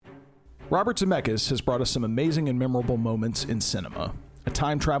Robert Zemeckis has brought us some amazing and memorable moments in cinema. A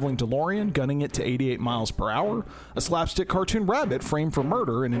time-traveling DeLorean gunning it to 88 miles per hour, a slapstick cartoon rabbit framed for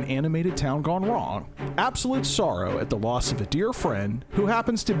murder in an animated town gone wrong, absolute sorrow at the loss of a dear friend who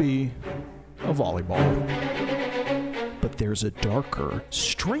happens to be a volleyball. But there's a darker,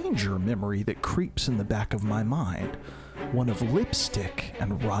 stranger memory that creeps in the back of my mind, one of lipstick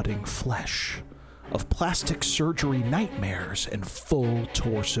and rotting flesh, of plastic surgery nightmares and full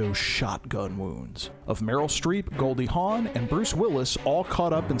torso shotgun wounds, of Meryl Streep, Goldie Hawn, and Bruce Willis all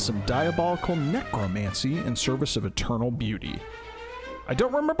caught up in some diabolical necromancy in service of eternal beauty. I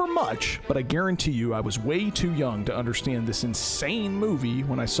don't remember much, but I guarantee you I was way too young to understand this insane movie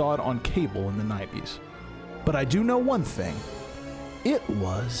when I saw it on cable in the 90s. But I do know one thing. It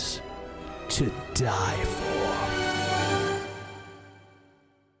was to die for.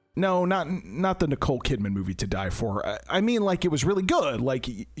 No, not the Nicole Kidman movie To Die For. I mean, like, it was really good. Like,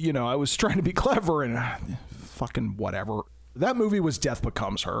 you know, I was trying to be clever and fucking whatever. That movie was Death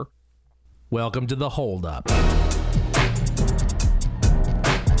Becomes Her. Welcome to the Hold Up.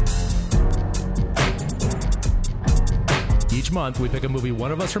 Each month, we pick a movie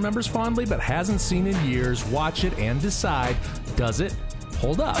one of us remembers fondly but hasn't seen in years, watch it, and decide, does it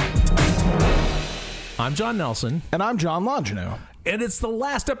hold up? I'm John Nelson. And I'm John Longino. And it's the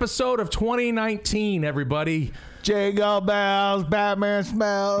last episode of 2019, everybody. Jingle bells, Batman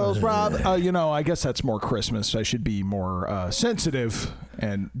smells, Rob. You know, I guess that's more Christmas. I should be more sensitive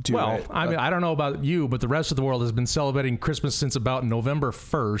and do it. I mean, I don't know about you, but the rest of the world has been celebrating Christmas since about November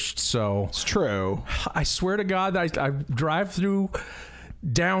 1st, so... It's true. I swear to God, I drive through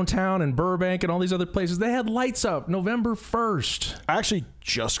downtown and Burbank and all these other places. They had lights up November 1st. I actually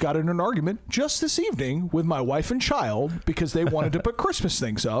just got in an argument just this evening with my wife and child because they wanted to put Christmas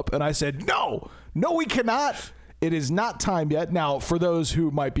things up. And I said, no, we cannot. It is not time yet. Now, for those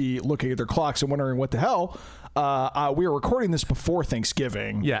who might be looking at their clocks and wondering what the hell, we are recording this before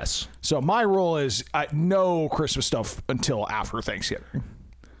Thanksgiving. Yes. So my rule is no Christmas stuff until after Thanksgiving.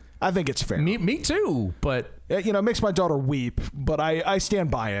 I think it's fair. Me too, but... You know, it makes my daughter weep, but I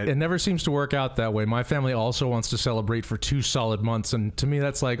stand by it. It never seems to work out that way. My family also wants to celebrate for 2 solid months, and to me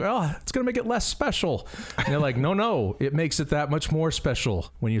that's like, oh, it's going to make it less special. And they're like, no, it makes it that much more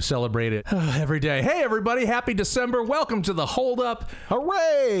special when you celebrate it every day. Hey, everybody, happy December. Welcome to the Hold Up.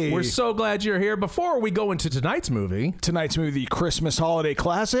 Hooray! We're so glad you're here. Before we go into tonight's movie, the Christmas holiday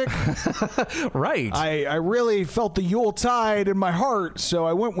classic. Right. I really felt the Yuletide in my heart, so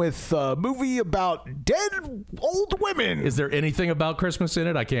I went with a movie about dead old women. Is there anything about Christmas in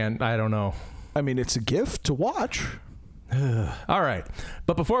it? I don't know. I mean, it's a gift to watch. All right.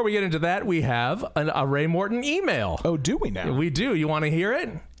 But before we get into that, we have a Ray Morton email. Oh, do we now? We do. You want to hear it?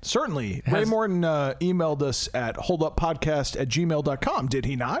 Certainly. Ray Morton emailed us at holduppodcast@gmail.com. Did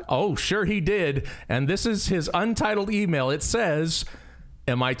he not? Oh, sure he did. And this is his untitled email. It says,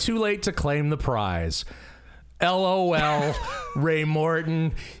 "Am I too late to claim the prize? LOL, Ray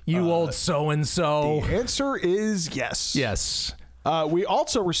Morton, you old so-and-so." The answer is yes. Yes. We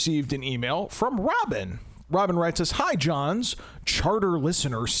also received an email from Robin. Robin writes us, "Hi, John's charter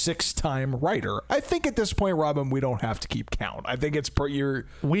listener, 6-time writer." I think at this point, Robin, we don't have to keep count. I think it's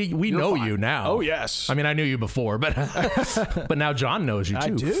we know fine. You now. Oh, yes. I mean, I knew you before, but but now John knows you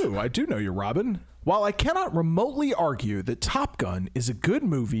too. I do know you, Robin. While I cannot remotely argue that Top Gun is a good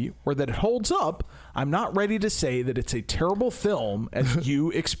movie or that it holds up, I'm not ready to say that it's a terrible film as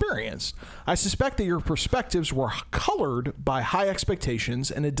you experienced. I suspect that your perspectives were colored by high expectations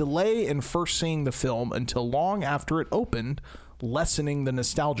and a delay in first seeing the film until long after it opened, lessening the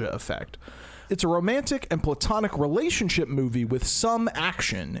nostalgia effect. It's a romantic and platonic relationship movie with some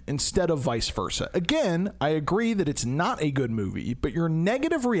action instead of vice versa. Again, I agree that it's not a good movie, but your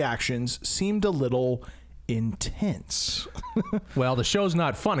negative reactions seemed a little intense. Well, the show's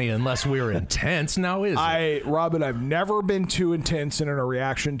not funny unless we're intense, now is it? Robin, I've never been too intense in a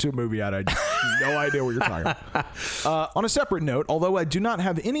reaction to a movie. I had no idea what you're talking about. On a separate note, although I do not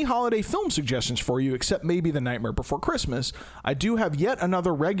have any holiday film suggestions for you except maybe The Nightmare Before Christmas, I do have yet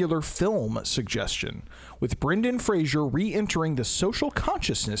another regular film suggestion. With Brendan Fraser re-entering the social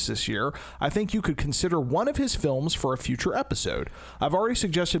consciousness this year, I think you could consider one of his films for a future episode. I've already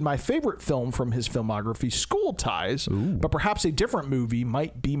suggested my favorite film from his filmography, School Ties, but perhaps a different movie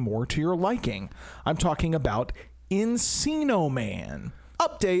might be more to your liking. I'm talking about Encino Man.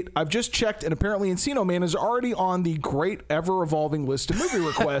 Update, I've just checked, and apparently Encino Man is already on the great ever-evolving list of movie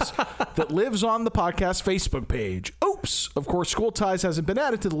requests that lives on the podcast Facebook page. Oops! Of course, School Ties hasn't been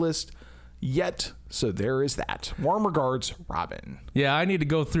added to the list yet, So there is that. Warm regards, Robin. Yeah, I need to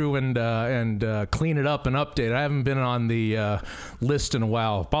go through and clean it up and update. I haven't been on the list in a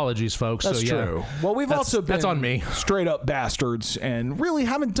while. Apologies, folks. That's true. Well, we've also been that's on me. Straight up bastards and really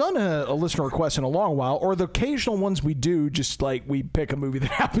haven't done a listener request in a long while, or the occasional ones we do, just like we pick a movie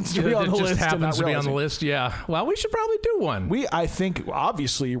that happens to be on the list. Happens to be on the list, yeah. Well, we should probably do one. I think,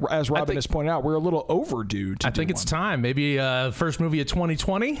 obviously, as Robin has pointed out, we're a little overdue to I think it's time. Maybe first movie of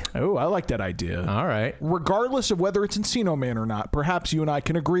 2020? Oh, I like that idea. All right. Regardless of whether it's Encino Man or not, perhaps you and I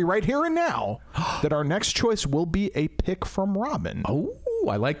can agree right here and now that our next choice will be a pick from Robin. Oh,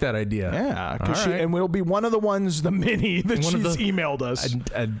 I like that idea. Yeah, and it'll be one of the ones, the mini that she's emailed us.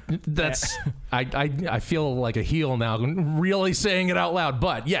 I feel like a heel now, really saying it out loud.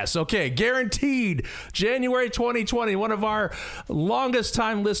 But yes, okay, guaranteed. January 2020. One of our longest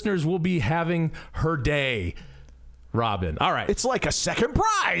time listeners will be having her day. Robin. All right. It's like a second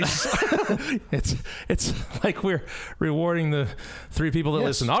prize. It's like we're rewarding the 3 people that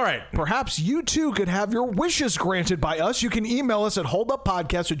listen. All right. Perhaps you too could have your wishes granted by us. You can email us at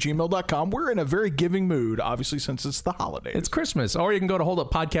holduppodcast@gmail.com. We're in a very giving mood, obviously, since it's the holidays. It's Christmas. Or you can go to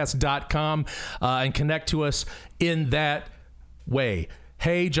holduppodcast.com and connect to us in that way.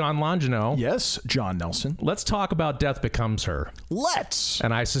 Hey, John Longino. Yes, John Nelson. Let's talk about Death Becomes Her. Let's.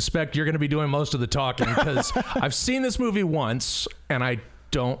 And I suspect you're going to be doing most of the talking because I've seen this movie once and I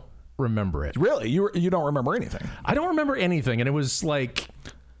don't remember it. Really? You don't remember anything? I don't remember anything. And it was like,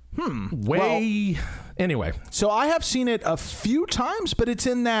 anyway. So I have seen it a few times, but it's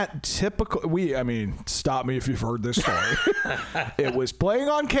in that typical, stop me if you've heard this story. It was playing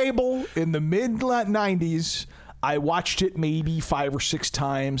on cable in the mid-90s. I watched it maybe 5 or 6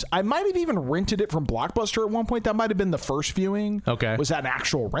 times. I might have even rented it from Blockbuster at one point. That might have been the first viewing. Okay. Was that an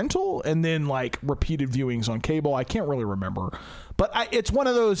actual rental? And then like repeated viewings on cable. I can't really remember. But it's one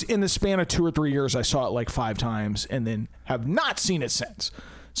of those, in the span of 2 or 3 years, I saw it like 5 times and then have not seen it since.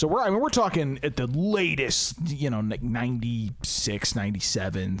 So we're talking at the latest, like 96,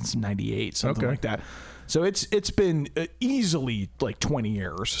 97, 98, something like that. So it's been easily like 20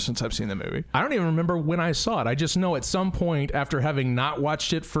 years since I've seen the movie. I don't even remember when I saw it. I just know at some point after having not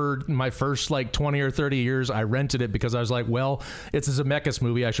watched it for my first like 20 or 30 years, I rented it because I was like, well, it's a Zemeckis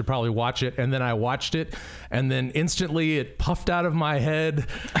movie. I should probably watch it. And then I watched it and then instantly it puffed out of my head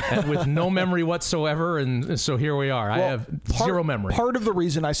and with no memory whatsoever. And so here we are. I have zero memory. Part of the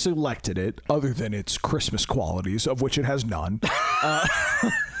reason I selected it, other than its Christmas qualities, of which it has none,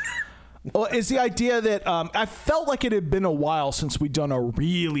 well, is the idea that I felt like it had been a while since we'd done a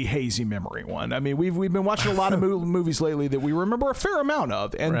really hazy memory one. I mean, we've been watching a lot of movies lately that we remember a fair amount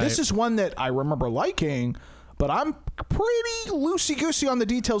of, and this is one that I remember liking, but I'm pretty loosey-goosey on the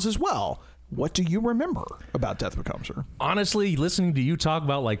details as well. What do you remember about Death Becomes Her? Honestly, listening to you talk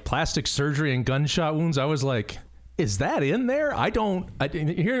about like plastic surgery and gunshot wounds, I was like, is that in there?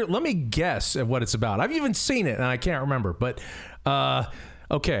 Here, let me guess at what it's about. I've even seen it and I can't remember, but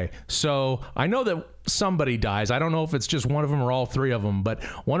okay, so I know that somebody dies. I don't know if it's just one of them or all 3 of them, but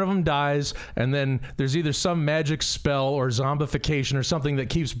one of them dies, and then there's either some magic spell or zombification or something that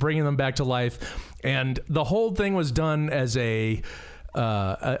keeps bringing them back to life. And the whole thing was done as an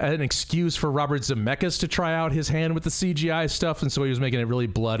excuse for Robert Zemeckis to try out his hand with the CGI stuff, and so he was making it really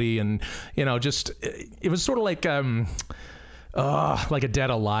bloody, and just it was sort of like a Dead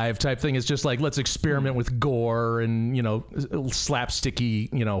Alive type thing. It's just like, let's experiment with gore and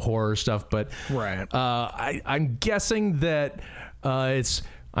slapsticky horror stuff. But right, I'm guessing that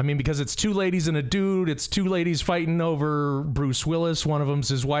because it's 2 ladies and a dude. It's 2 ladies fighting over Bruce Willis. One of them's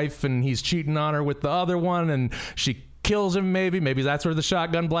his wife, and he's cheating on her with the other one, and she kills him. Maybe that's where the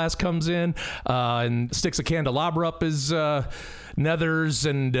shotgun blast comes in, and sticks a candelabra up his nethers,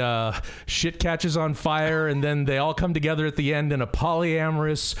 and shit catches on fire, and then they all come together at the end in a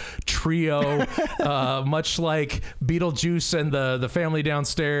polyamorous trio, much like Beetlejuice and the family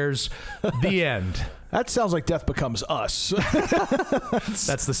downstairs. The end. That sounds like Death Becomes Us.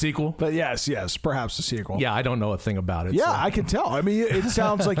 That's the sequel? But yes, perhaps the sequel. Yeah, I don't know a thing about it. Yeah, so. I can tell. I mean, it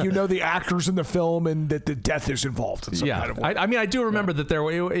sounds like the actors in the film and that the death is involved in some kind of way. I do remember that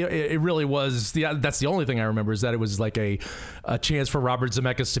it really was, that's the only thing I remember, is that it was like a chance for Robert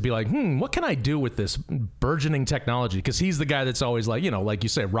Zemeckis to be like, what can I do with this burgeoning technology? Because he's the guy that's always like, like you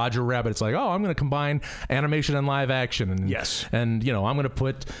say, Roger Rabbit. It's like, I'm going to combine animation and live action. And, yes. And, I'm going to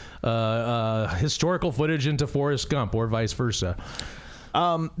put historical footage into Forrest Gump or vice versa.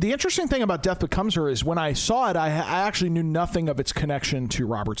 The interesting thing about Death Becomes Her is when I saw it, I actually knew nothing of its connection to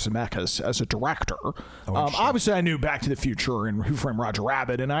Robert Zemeckis as a director. Obviously, I knew Back to the Future and Who Framed Roger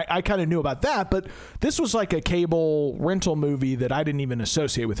Rabbit, and I kind of knew about that, but this was like a cable rental movie that I didn't even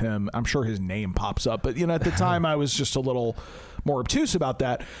associate with him. I'm sure his name pops up, but at the time I was just a little more obtuse about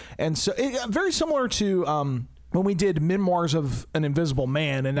that. And so very similar to when we did Memoirs of an Invisible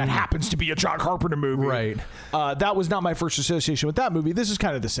Man, and that happens to be a John Carpenter movie. Right. That was not my first association with that movie. This is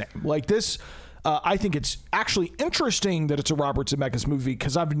kind of the same. Like this, I think it's actually interesting that it's a Robert Zemeckis movie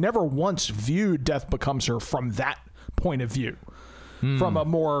because I've never once viewed Death Becomes Her from that point of view. From a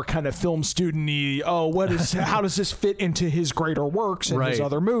more kind of film student-y, how does this fit into his greater works and his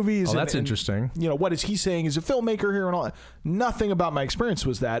other movies? Oh, that's interesting. What is he saying as a filmmaker here and all that? Nothing about my experience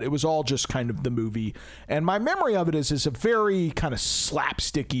was that. It was all just kind of the movie. And my memory of it is a very kind of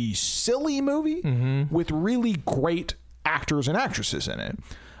slapsticky, silly movie with really great actors and actresses in it.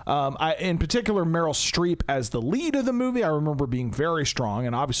 In particular, Meryl Streep as the lead of the movie, I remember being very strong,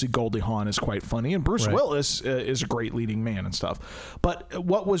 and obviously Goldie Hawn is quite funny, and Bruce Willis is a great leading man and stuff. But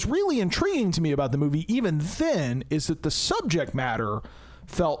what was really intriguing to me about the movie, even then, is that the subject matter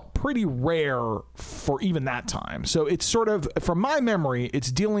felt pretty rare for even that time. So it's sort of, from my memory,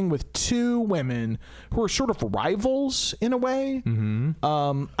 it's dealing with two women who are sort of rivals in a way.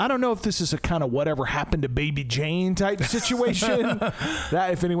 I don't know if this is a kind of whatever happened to Baby Jane type situation. That,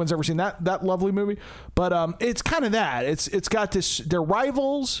 if anyone's ever seen that lovely movie, but it's kind of that. It's got this. They're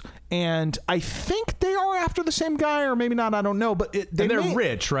rivals, and I think they are after the same guy, or maybe not. I don't know. But they're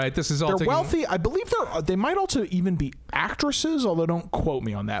rich, right? This is all. They're wealthy. I believe they might also even be actresses, although don't quote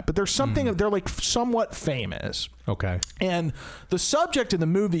me on that. But there's something. They're like somewhat famous. Okay. And the subject of the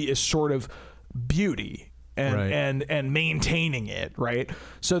movie is sort of beauty and maintaining it, right?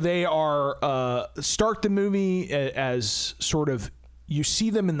 So they are start the movie as sort of, you see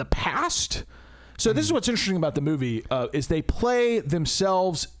them in the past. So this is what's interesting about the movie is they play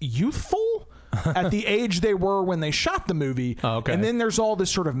themselves youthful at the age they were when they shot the movie. And then there's all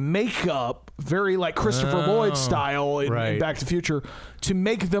this sort of makeup, very like Christopher Lloyd style in Back to the Future, to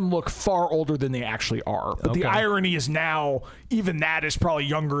make them look far older than they actually are. But the irony is now, even that is probably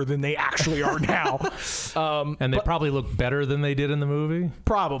younger than they actually are now. And they probably look better than they did in the movie?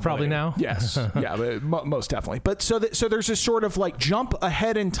 Probably now? Yes. Yeah, but most definitely. But so there's this sort of like jump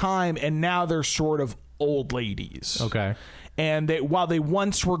ahead in time, and now they're sort of old ladies. Okay. And while they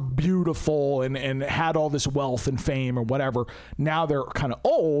once were beautiful and had all this wealth and fame or whatever, now they're kind of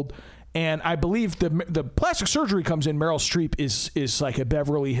old. And I believe the plastic surgery comes in. Meryl Streep is like a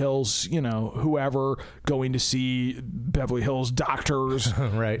Beverly Hills, whoever, going to see Beverly Hills doctors,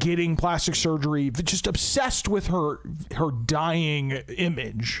 getting plastic surgery, just obsessed with her dying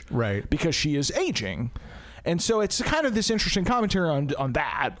image, because she is aging. And so it's kind of this interesting commentary on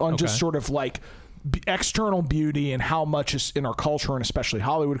that, just sort of like external beauty and how much is in our culture, and especially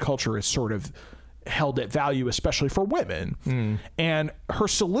Hollywood culture, is sort of held at value, especially for women. And her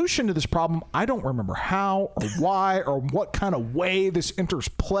solution to this problem, I don't remember how or why or what kind of way this enters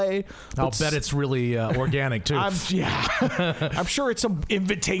play. I'll bet it's really organic too. I'm sure it's some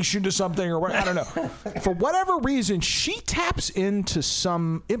invitation to something or what. I don't know. For whatever reason, she taps into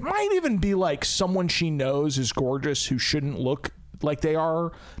it might even be like someone she knows is gorgeous who shouldn't look like they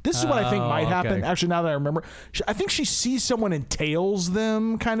are. This is what I think might happen. Actually, now that I remember, I think she sees someone and tails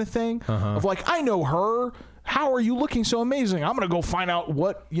them, kind of thing. Of like, I know her. How are you looking so amazing? I'm going to go find out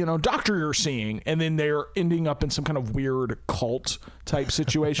what, doctor you're seeing. And then they're ending up in some kind of weird cult type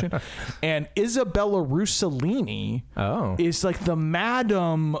situation. And Isabella Rossellini is like the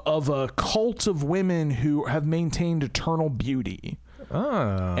madam of a cult of women who have maintained eternal beauty.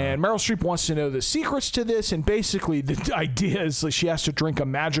 And Meryl Streep wants to know the secrets to this, and basically the idea is like she has to drink a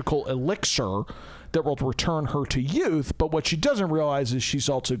magical elixir that will return her to youth, but what she doesn't realize is she's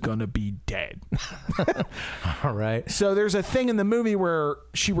also gonna be dead. All right. So there's a thing in the movie where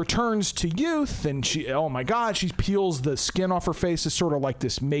she returns to youth, and she peels the skin off her face. It's sort of like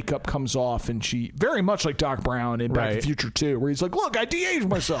this makeup comes off, and she, very much like Doc Brown in Back to the Future 2, where he's like, look, I de-aged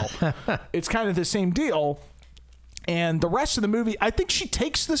myself. It's kind of the same deal. And the rest of the movie, I think she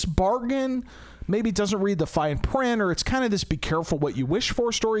takes this bargain, maybe doesn't read the fine print, or it's kind of this be careful what you wish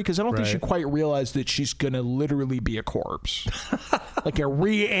for story, because I don't think she quite realized that she's going to literally be a corpse. Like a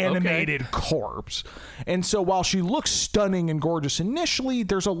reanimated corpse. And so while she looks stunning and gorgeous initially,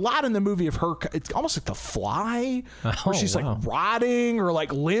 there's a lot in the movie of her, it's almost like The Fly, where she's like rotting, or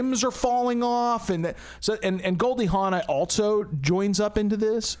like limbs are falling off. And Goldie Hawn also joins up into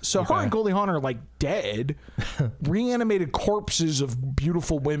this. So her and Goldie Hawn are like dead, reanimated corpses of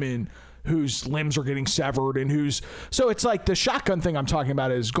beautiful women whose limbs are getting severed and who's... So it's like the shotgun thing I'm talking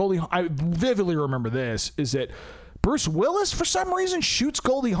about is Goldie... I vividly remember this, is that Bruce Willis, for some reason, shoots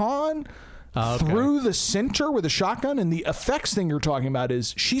Goldie Hawn through the center with a shotgun, and the effects thing you're talking about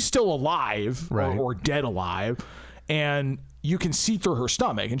is she's still alive, right, or dead alive, and you can see through her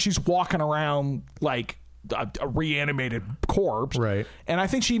stomach, and she's walking around like a reanimated corpse, right? And I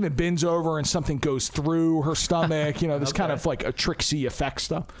think she even bends over and something goes through her stomach, this kind of like a tricksy effect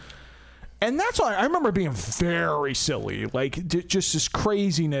stuff. And that's why I remember being very silly, like just this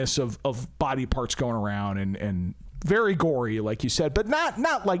craziness of body parts going around and very gory, like you said, but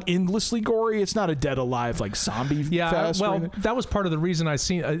not like endlessly gory. It's not a Dead Alive like zombie fest. Well, that was part of the reason I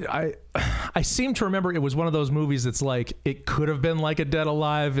seem to remember it was one of those movies that's like it could have been like a Dead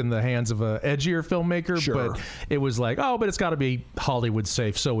Alive in the hands of a edgier filmmaker, but it was like, but it's got to be Hollywood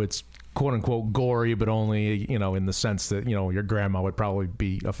safe, so it's quote unquote gory, but only in the sense that your grandma would probably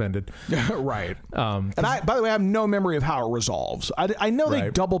be offended. Right. And by the way, I have no memory of how it resolves. I know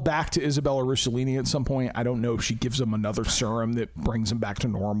they double back to Isabella Rossellini at some point. I don't know if she gives him another serum that brings him back to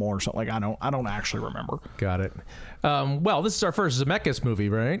normal or something. Like I don't actually remember. Got it. Well, this is our first Zemeckis movie,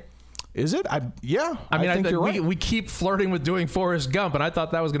 right? Is it? I think you're right. We keep flirting with doing Forrest Gump, and I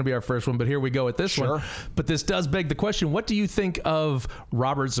thought that was going to be our first one, but here we go with this one. But this does beg the question, what do you think of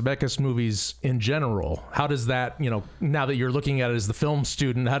Robert Zemeckis movies in general? How does that, now that you're looking at it as the film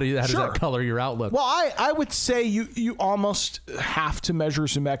student, how does that color your outlook? Well, I would say you almost have to measure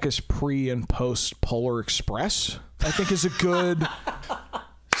Zemeckis pre and post Polar Express, I think is a good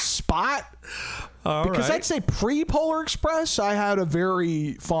spot. Because I'd say pre-Polar Express, I had a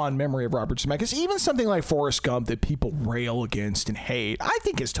very fond memory of Robert Zemeckis. Even something like Forrest Gump that people rail against and hate, I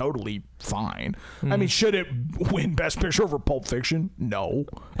think is totally fine. I mean, should it win Best Picture over Pulp Fiction? No,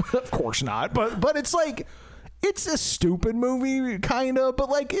 of course not. But it's like... It's a stupid movie, kind of, but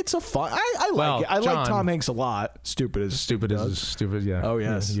like it's a fun. I like it. I like Tom Hanks a lot. Stupid as stupid. Yeah. Oh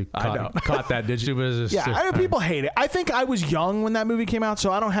yes, you caught that. Did you? I know people hate it. I think I was young when that movie came out,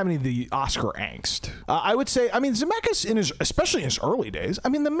 so I don't have any of the Oscar angst. I would say, Zemeckis especially in his early days. I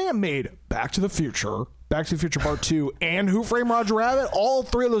mean, the man made Back to the Future Part 2, and Who Framed Roger Rabbit. All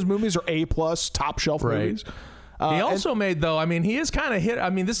three of those movies are A+ top shelf movies. He also made, though, he is kind of hit.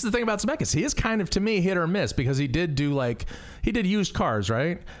 This is the thing about Zemeckis. He is kind of, to me, hit or miss, because he did Used Cars,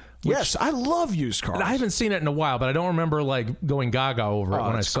 right? Yes, I love Used Cars. I haven't seen it in a while, but I don't remember going gaga over it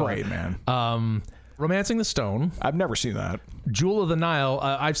when I saw it. It's great, man. Romancing the Stone. I've never seen that. Jewel of the Nile.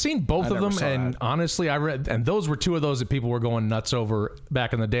 I've seen both of them, and honestly, I read, and those were two of those that people were going nuts over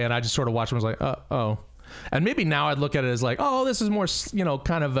back in the day, and I just sort of watched them and was like, oh. And maybe now I'd look at it as like, this is more,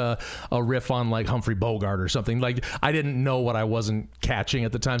 kind of a riff on like Humphrey Bogart or something. Like I didn't know what I wasn't catching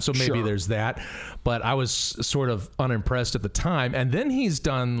at the time, so maybe there's that. But I was sort of unimpressed at the time. And then he's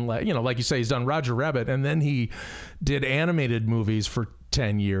done like you say, he's done Roger Rabbit, and then he did animated movies for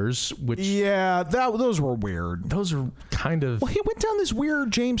 10 years, which those were weird. Those are kind of... Well, he went down this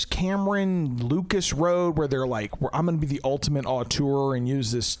weird James Cameron Lucas road where they're like, I'm going to be the ultimate auteur and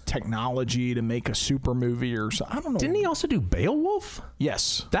use this technology to make a super movie or something. I don't know. Didn't he also do Beowulf?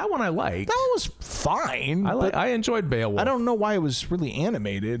 Yes. That one I liked. That was fine. I enjoyed Beowulf. I don't know why it was really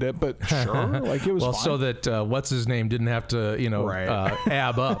animated, but sure. Like it was fine. So that what's his name didn't have to,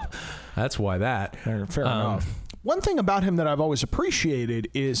 ab up. That's why that. Fair enough. One thing about him that I've always appreciated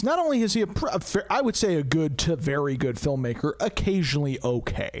is not only is he I would say a good to very good filmmaker, occasionally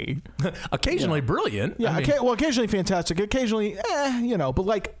okay. Occasionally brilliant. Yeah, occasionally fantastic, occasionally, but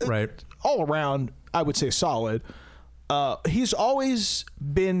like all around, I would say solid. He's always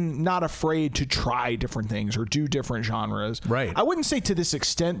been not afraid to try different things or do different genres. Right. I wouldn't say to this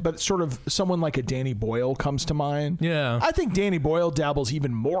extent, but sort of someone like a Danny Boyle comes to mind. Yeah. I think Danny Boyle dabbles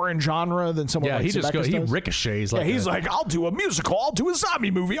even more in genre than someone like Zemeckis does. He ricochets. He's like, I'll do a musical, I'll do a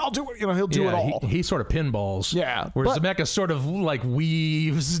zombie movie, he'll do it all. He sort of pinballs. Yeah. Whereas Zemeckis sort of like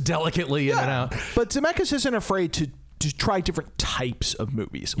weaves delicately in and out. But Zemeckis isn't afraid to try different types of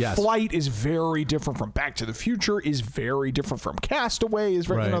movies. Yes. Flight is very different from Back to the Future, is very different from Castaway, is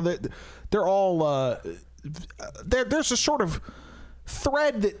very, they're all there's a sort of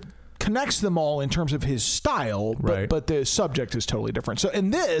thread that connects them all in terms of his style, but the subject is totally different. So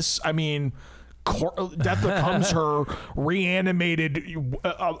in this, Death Becomes Her reanimated,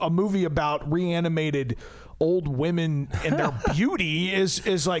 a movie about reanimated old women and their beauty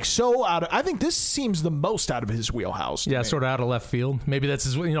is like so out of... I think this seems the most out of his wheelhouse. Yeah, sort of out of left field. Maybe that's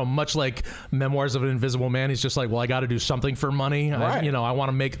his, much like Memoirs of an Invisible Man. He's just like, well, I got to do something for money. Right. I want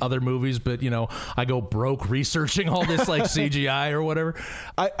to make other movies, but, I go broke researching all this like CGI or whatever.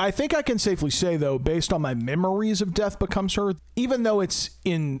 I think I can safely say, though, based on my memories of Death Becomes Her, even though it's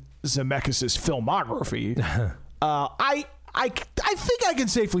in Zemeckis' filmography, I think I can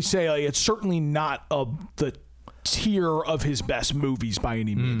safely say like, it's certainly not the tier of his best movies by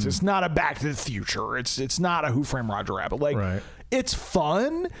any means. It's not a Back to the Future. It's not a Who Framed Roger Rabbit. Like, it's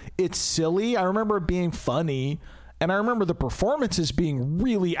fun. It's silly. I remember it being funny. And I remember the performances being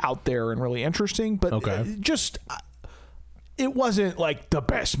really out there and really interesting. But it wasn't like the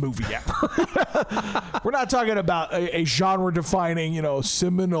best movie ever. We're not talking about a genre-defining,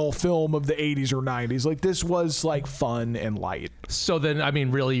 seminal film of the 80s or 90s. Like, this was like fun and light. So then, I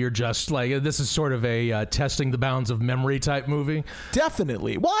mean, really, you're just like, this is sort of a testing the bounds of memory type movie?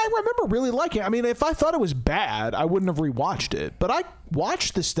 Definitely. Well, I remember really liking it. I mean, if I thought it was bad, I wouldn't have rewatched it. But I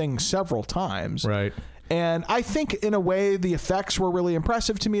watched this thing several times. Right. And I think, in a way, the effects were really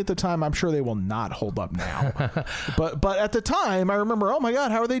impressive to me at the time. I'm sure they will not hold up now. but at the time, I remember, oh my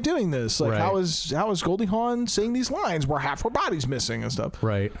God, how are they doing this? Like, how is Goldie Hawn saying these lines where half her body's missing and stuff?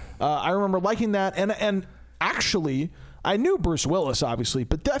 Right. I remember liking that. And actually, I knew Bruce Willis, obviously,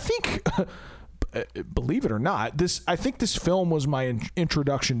 but I think... believe it or not, I think this film was my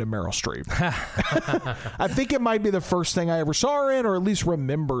introduction to Meryl Streep. I think it might be the first thing I ever saw her in, or at least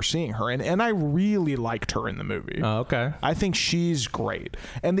remember seeing her in, and I really liked her in the movie. Oh, okay. I think she's great.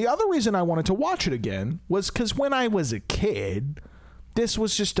 And the other reason I wanted to watch it again was because when I was a kid, this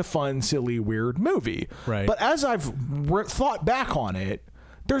was just a fun, silly, weird movie. Right. But as I've thought back on it,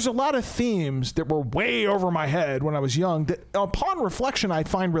 there's a lot of themes that were way over my head when I was young that upon reflection I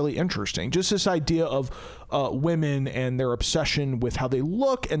find really interesting. Just this idea of women and their obsession with how they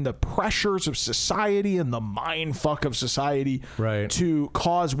look and the pressures of society and the mind fuck of society to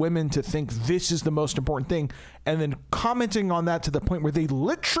cause women to think this is the most important thing, and then commenting on that to the point where they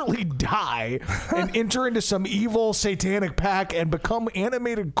literally die and enter into some evil satanic pack and become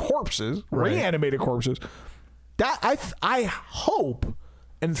animated corpses, reanimated corpses. That I hope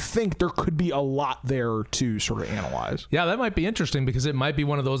and think there could be a lot there to sort of analyze. Yeah, that might be interesting because it might be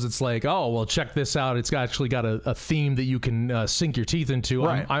one of those, it's like, oh, well, check this out. It's actually got a theme that you can sink your teeth into.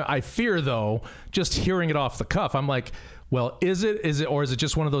 Right. I fear, though, just hearing it off the cuff, I'm like, well, is it, or is it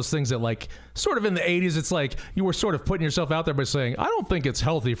just one of those things that, like, sort of in the 80s, it's like you were sort of putting yourself out there by saying, I don't think it's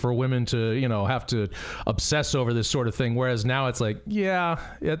healthy for women to, have to obsess over this sort of thing. Whereas now it's like, yeah,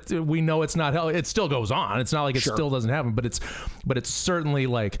 we know it's not healthy. It still goes on. It's not like it still doesn't happen, but it's certainly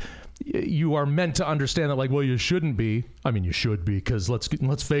like, you are meant to understand that, like, well, you shouldn't be. I mean, you should be, because let's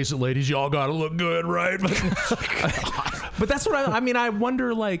face it, ladies, y'all gotta look good, right? But that's what I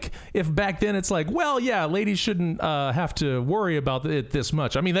wonder, like, if back then it's like, well, yeah, ladies shouldn't have to worry about it this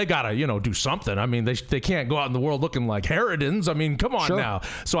much. I mean, they gotta, do something. I mean, they can't go out in the world looking like harridans. I mean, come on now.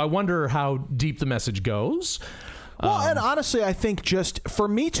 So I wonder how deep the message goes. Well, and honestly, I think just for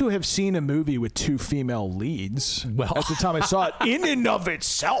me to have seen a movie with two female leads at the time I saw it, in and of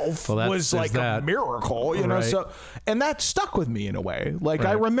itself was like a miracle, you know. So, and that stuck with me in a way. Like,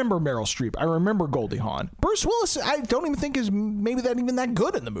 I remember Meryl Streep, I remember Goldie Hawn. Bruce Willis, I don't even think is maybe that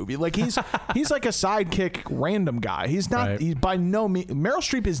good in the movie. Like, he's like a sidekick, random guy. He's not. He's by no means. Meryl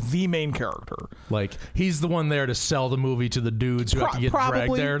Streep is the main character. Like, he's the one there to sell the movie to the dudes who have to get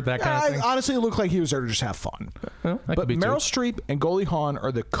dragged there. That kind of thing. Honestly, it looked like he was there to just have fun. But Meryl Streep and Goldie Hawn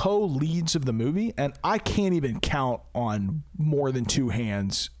are the co-leads of the movie, and I can't even count on more than two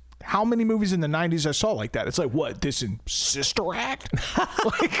hands how many movies in the 90s I saw like that. It's like, what, this in Sister Act?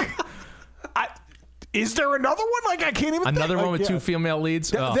 Like, is there another one? Like, I can't even another think. one with two female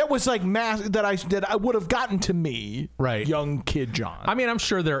leads? That was like that I would have gotten to me, young kid John. I mean, I'm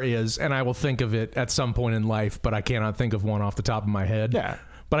sure there is, and I will think of it at some point in life, but I cannot think of one off the top of my head. Yeah.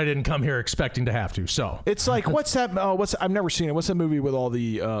 But I didn't come here expecting to have to. So it's like, what's that? I've never seen it. What's that movie with all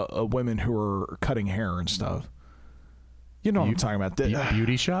the women who are cutting hair and stuff? You know what I'm talking about?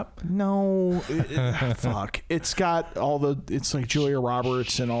 Beauty Shop? No, fuck. It's got all the. It's like Julia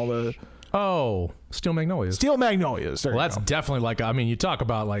Roberts and all the. Oh, Steel Magnolias. Steel Magnolias. Well, that's definitely like, I mean, you talk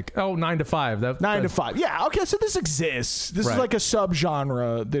about like, 9 to 5. 9 to 5. Yeah. Okay. So this exists. This is like a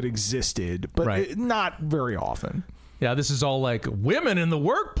subgenre that existed, but not very often. Yeah, this is all like women in the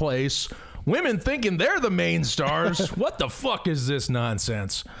workplace, women thinking they're the main stars. What the fuck is this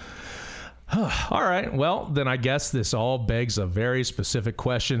nonsense? All right, well, then I guess this all begs a very specific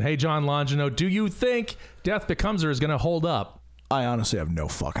question. Hey, John Longino, do you think Death Becomes Her is going to hold up? I honestly have no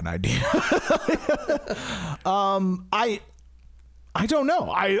fucking idea. I don't know.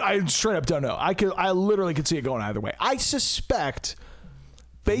 I straight up don't know. I literally could see it going either way. I suspect,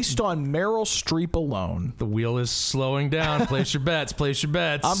 based on Meryl Streep alone, the wheel is slowing down. Place your bets. Place your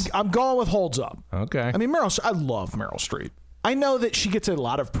bets. I'm going with holds up. Okay. I mean, I love Meryl Streep. I know that she gets a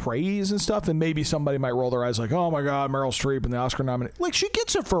lot of praise and stuff, and maybe somebody might roll their eyes like, oh my God, Meryl Streep and the Oscar nominee. Like, she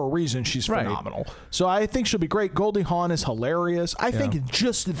gets it for a reason. She's phenomenal. So I think she'll be great. Goldie Hawn is hilarious. I think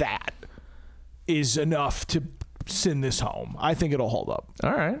just that is enough to send this home. I think it'll hold up.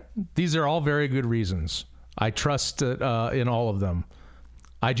 All right. These are all very good reasons. I trust in all of them.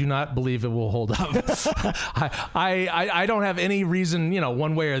 I do not believe it will hold up. I don't have any reason,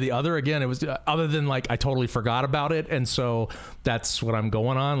 one way or the other. Again, it was other than like I totally forgot about it, and so that's what I'm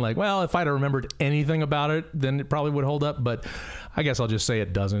going on. Like, well, if I'd have remembered anything about it, then it probably would hold up. But I guess I'll just say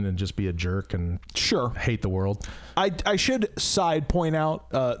it doesn't and just be a jerk and hate the world. I should side point out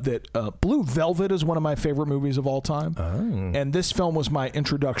that Blue Velvet is one of my favorite movies of all time. Oh. And this film was my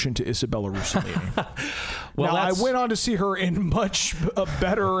introduction to Isabella Rossellini. Well, now, I went on to see her in much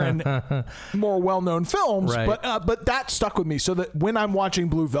better and more well-known films, but that stuck with me. So that when I'm watching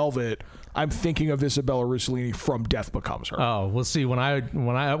Blue Velvet, I'm thinking of Isabella Rossellini from Death Becomes Her. Oh, we'll see.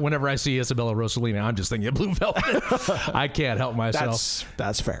 Whenever I see Isabella Rossellini, I'm just thinking of Blue Velvet. I can't help myself.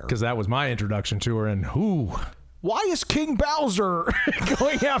 That's fair. Because that was my introduction to her, and why is King Bowser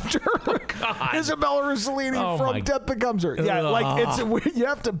going after Isabella Rossellini from Death Becomes Her? Yeah, like you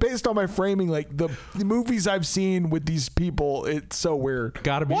have to, based on my framing, like the movies I've seen with these people, it's so weird.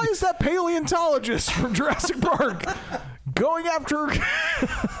 Why is that paleontologist from Jurassic Park going after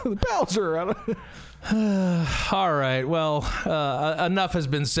Bowser? All right. Well, enough has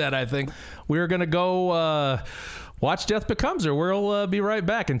been said, I think. We're going to go watch Death Becomes Her. We'll be right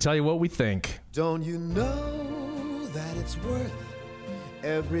back and tell you what we think. Don't you know that it's worth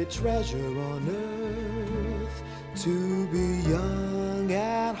every treasure on earth to be young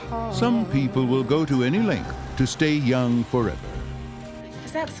at heart? Some people will go to any length to stay young forever.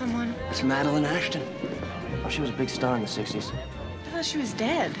 Is that someone? It's Madeline Ashton. She was a big star in the 60s. I thought she was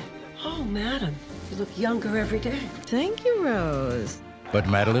dead. Oh, madam, you look younger every day. Thank you, Rose. But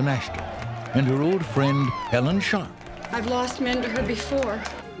Madeline Ashton and her old friend Helen Sharp I've lost men to her before.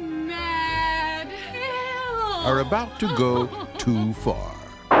 are about to go too far.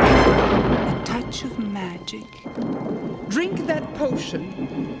 A touch of magic. Drink that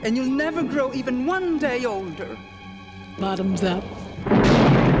potion, and you'll never grow even one day older. Bottoms up.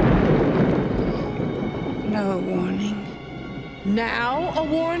 No warning. Now a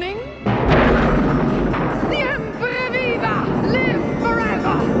warning? Siempre viva! Live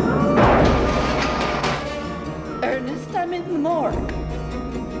forever! Ernest, I'm in the morgue.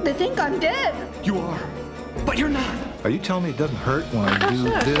 They think I'm dead. You are, but you're not. Are you telling me it doesn't hurt when I do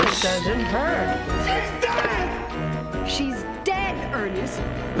this? It doesn't hurt. She's dead! She's dead, Ernest.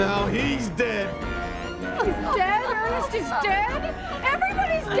 No, he's dead. He's dead? Ernest is dead?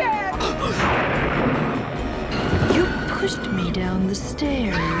 Everybody's dead! You pushed me down the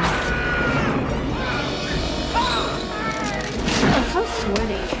stairs. I'm so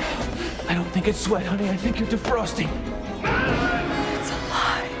sweaty. I don't think it's sweat, honey. I think you're defrosting. It's a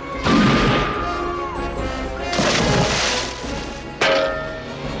lie.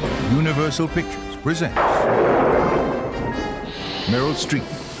 Universal Pictures presents Meryl Streep,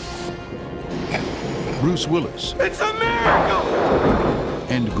 Bruce Willis, It's a miracle!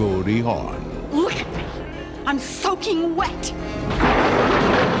 and Goldie Hawn. Look at me. I'm soaking wet.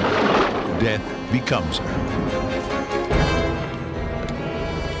 Death Becomes Her.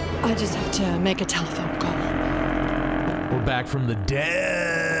 I just have to make a telephone call. We're back from the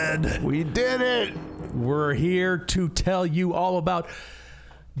dead. We did it. We're here to tell you all about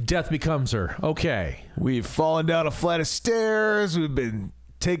Death Becomes Her. Okay. We've fallen down a flight of stairs. We've been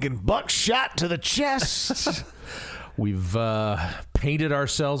taking buckshot to the chest. We've painted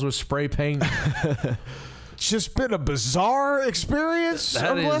ourselves with spray paint. Just been a bizarre experience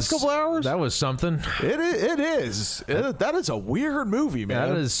over the last couple hours. That was something. It is. That is a weird movie, man.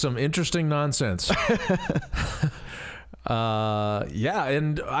 That is some interesting nonsense. Yeah,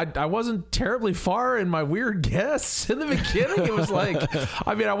 and I wasn't terribly far in my weird guess in the beginning. It was like,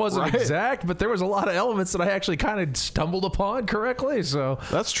 I mean, I wasn't exact, but there was a lot of elements that I actually kind of stumbled upon correctly. So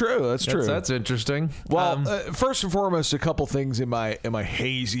that's true. That's true. That's interesting. Well, first and foremost, a couple things in my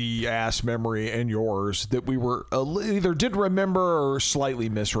hazy ass memory and yours that we were either did remember or slightly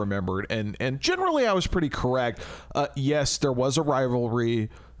misremembered, and generally I was pretty correct. Yes, there was a rivalry.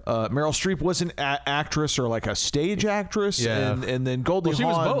 Meryl Streep was an actress or like a stage actress, and then Goldie Hawn. She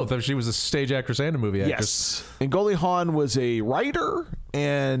was both. She was a stage actress and a movie actress. Yes, and Goldie Hawn was a writer,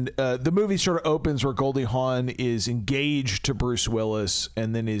 and the movie sort of opens where Goldie Hawn is engaged to Bruce Willis,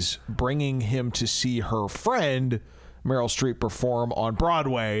 and then is bringing him to see her friend Meryl Streep perform on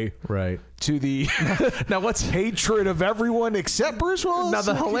Broadway. Right. To the now what's hatred of everyone except Bruce Willis. Now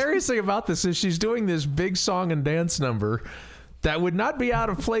the hilarious thing about this is she's doing this big song and dance number that would not be out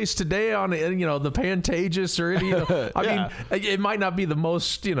of place today on, you know, the Pantages or any, I mean, it might not be the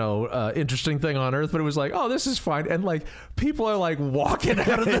most, you know, interesting thing on earth, but it was like, oh, this is fine. And like, people are like walking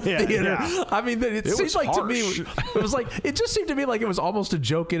out of the theater. I mean, it seems like to me, it was like, it just seemed to me like it was almost a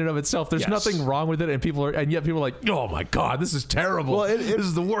joke in and of itself. There's nothing wrong with it. And yet people are like, oh my God, this is terrible. Well, this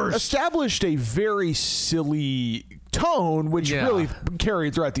is the worst. Established a very silly tone, which really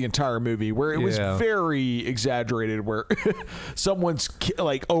carried throughout the entire movie, where it was very exaggerated, where someone's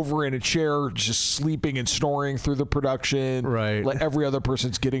like over in a chair just sleeping and snoring through the production, right? Like every other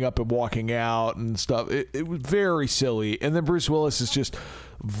person's getting up and walking out and stuff. It was very silly. And then Bruce Willis is just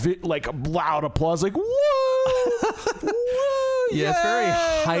like loud applause, like whoa, whoa, yeah, it's very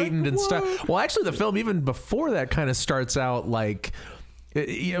heightened and stuff. Well, actually, the film even before that kind of starts out like,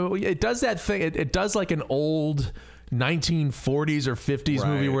 you know, it does that thing. It does like an old 1940s or 50s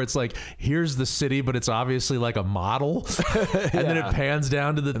movie where it's like, here's the city, but it's obviously like a model, and then it pans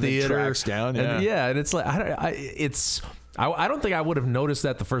down to the theater, tracks down, and it's like I don't think I would have noticed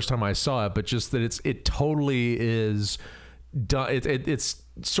that the first time I saw it, but just that it totally is done. It's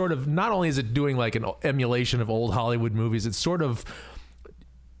sort of, not only is it doing like an emulation of old Hollywood movies, it's sort of,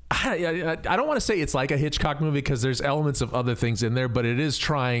 I don't want to say it's like a Hitchcock movie because there's elements of other things in there, but it is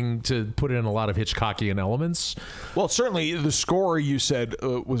trying to put in a lot of Hitchcockian elements. Well, certainly the score you said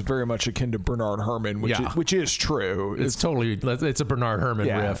was very much akin to Bernard Herrmann, which is true. It's a Bernard Herrmann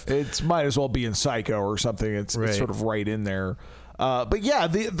riff. It might as well be in Psycho or something. It's sort of right in there. But yeah,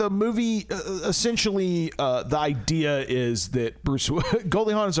 the movie essentially the idea is that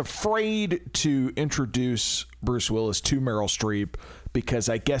Goldie Hawn is afraid to introduce Bruce Willis to Meryl Streep, because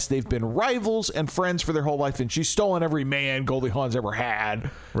I guess they've been rivals and friends for their whole life, and she's stolen every man Goldie Hawn's ever had.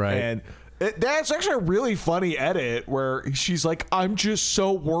 Right. And that's actually a really funny edit where she's like, I'm just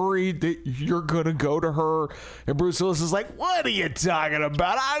so worried that you're going to go to her. And Bruce Willis is like, what are you talking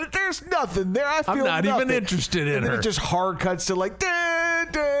about? There's nothing there. I'm not even interested in her. And then it just hard cuts to like,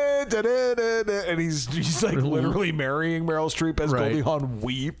 and he's like literally marrying Meryl Streep as Goldie Hawn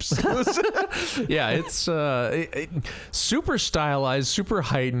weeps. Yeah, it's super stylized, super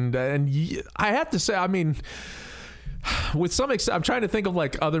heightened. And I have to say, I mean, with some extent, I'm trying to think of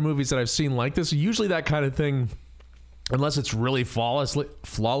like other movies that I've seen like this. Usually that kind of thing, unless it's really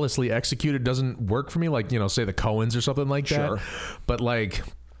flawlessly executed, doesn't work for me. Like, you know, say the Coens or something like that. But like,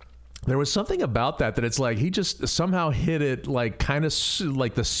 there was something about that it's like he just somehow hit it like kind of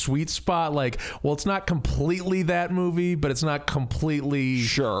like the sweet spot. Like, well, it's not completely that movie, but it's not completely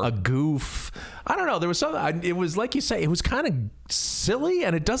a goof. I don't know. There was something. It was like you say. It was kind of silly,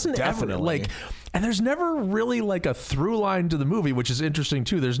 and it doesn't ever like. And there's never really like a through line to the movie, which is interesting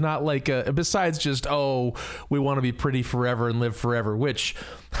too. There's not like besides just, oh, we want to be pretty forever and live forever, which,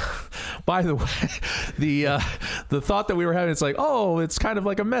 by the way, the thought that we were having, it's like, oh, it's kind of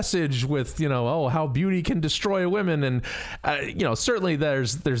like a message with, you know, oh, how beauty can destroy women. And, you know, certainly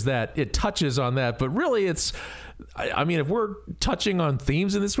there's that, it touches on that, but really it's, I mean, if we're touching on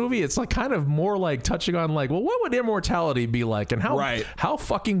themes in this movie, it's like kind of more like touching on like, well, what would immortality be like, and how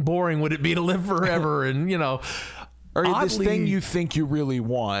fucking boring would it be to live forever, and you know, or this thing you think you really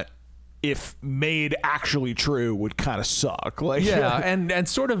want, if made actually true, would kind of suck. Like, and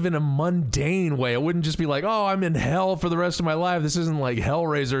sort of in a mundane way. It wouldn't just be like, oh, I'm in hell for the rest of my life. This isn't like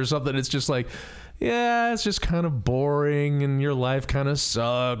Hellraiser or something. It's just like, yeah, it's just kind of boring, and your life kind of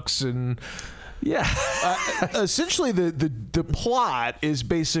sucks, and. Yeah. Essentially, the plot is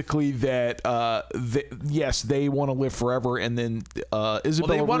basically that yes, they want to live forever, and then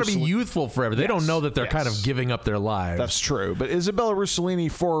Isabella. They want to be youthful forever. They don't know that they're kind of giving up their lives. That's true. But Isabella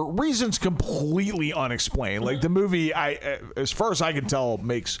Rossellini, for reasons completely unexplained, like the movie, as far as I can tell,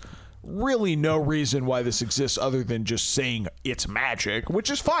 makes really no reason why this exists other than just saying it's magic,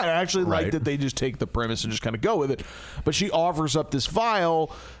 which is fine. I actually like that they just take the premise and just kind of go with it. But she offers up this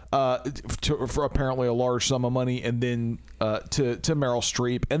vial for apparently a large sum of money, and then to Meryl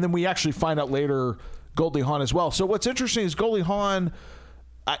Streep, and then we actually find out later Goldie Hawn as well. So what's interesting is Goldie Hawn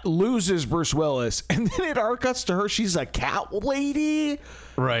loses Bruce Willis, and then it cuts to her. She's a cat lady.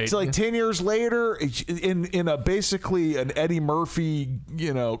 Right. So like 10 years later, in a basically an Eddie Murphy,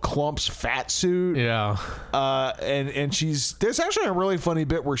 you know, Clumps fat suit. Yeah. And there's actually a really funny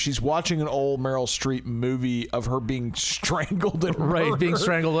bit where she's watching an old Meryl Streep movie of her being strangled and murdered. Being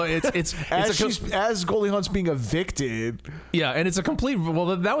strangled. It's as Goldie Hawn's being evicted. Yeah, and it's a complete.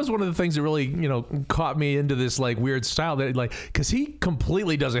 Well, that was one of the things that really, you know, caught me into this like weird style, that like, because he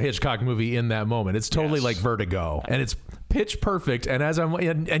completely does a Hitchcock movie in that moment. It's totally like Vertigo, and it's pitch perfect. And as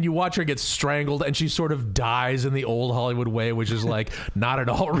and you watch her get strangled, and she sort of dies in the old Hollywood way, which is like not at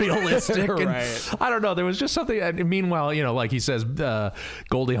all realistic. Right. And I don't know. There was just something. And meanwhile, like he says,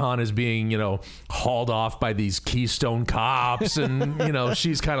 Goldie Hawn is being, hauled off by these Keystone cops, and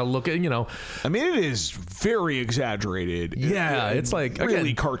she's kind of looking, I mean, it is very exaggerated. Yeah, it's like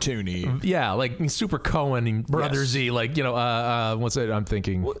really again, cartoony. Yeah, like super Coen Brothersy. Like what's it? I'm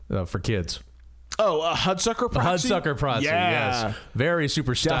thinking for kids. Oh, Hudsucker Proxy? Hudsucker Proxy, yes. Very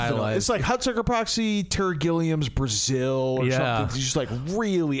super stylized. It's like Hudsucker Proxy, Terry Gilliam's Brazil or something. It's just like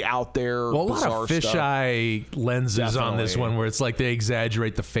really out there. Well, a lot of fisheye lenses on this one where it's like they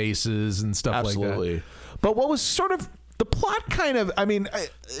exaggerate the faces and stuff like that. Absolutely. But what was sort of the plot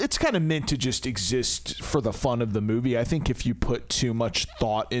it's kind of meant to just exist for the fun of the movie. I think if you put too much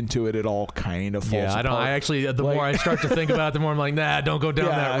thought into it, it all kind of falls apart. I actually, the more I start to think about it, the more I'm like, nah, don't go down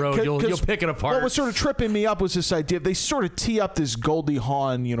that road. You'll pick it apart. What was sort of tripping me up was this idea. They sort of tee up this Goldie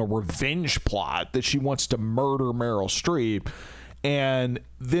Hawn, revenge plot that she wants to murder Meryl Streep. And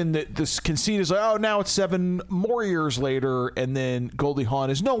then this conceit is like, oh, now it's 7 more years later, and then Goldie Hawn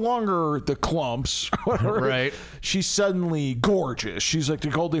is no longer the clumps. Right. She's suddenly gorgeous. She's like the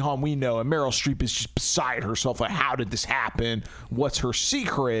Goldie Hawn we know, and Meryl Streep is just beside herself. Like, how did this happen? What's her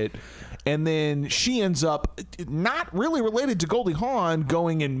secret? And then she ends up not really related to Goldie Hawn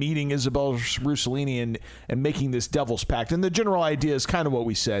going and meeting Isabel Rossellini and making this devil's pact. And the general idea is kind of what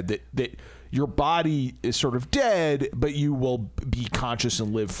we said, that your body is sort of dead, but you will be conscious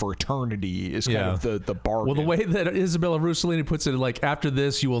and live for eternity is kind of the bargain. Well, the way that Isabella Rossellini puts it, like, after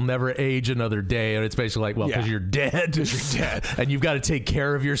this, you will never age another day. And it's basically like, well, because you're dead. Because you're dead. And you've got to take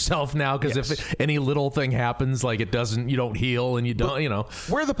care of yourself now, because if any little thing happens, like you don't heal and you don't,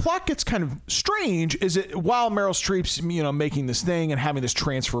 Where the plot gets kind of strange is that while Meryl Streep's, making this thing and having this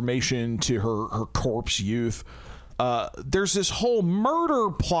transformation to her corpse youth, there's this whole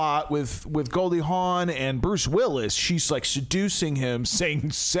murder plot with Goldie Hawn and Bruce Willis. She's like seducing him, saying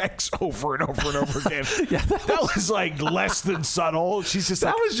sex over and over and over again. That was like less than subtle. She's just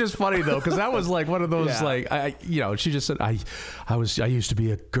that was just funny though, because that was like one of those she just said I used to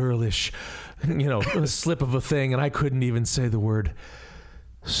be a girlish, a slip of a thing, and I couldn't even say the word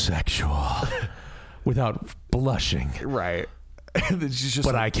sexual without blushing. Right. Just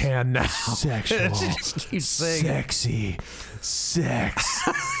but I can now. Sexual. She just keeps saying sexy. Sex.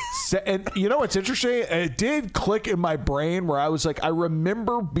 And what's interesting? It did click in my brain where I was like, I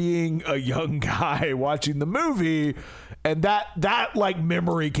remember being a young guy watching the movie, and that like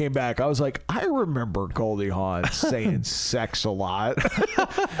memory came back. I was like, I remember Goldie Hawn saying sex a lot,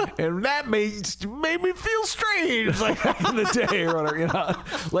 and that made me feel strange, like back in the day or whatever.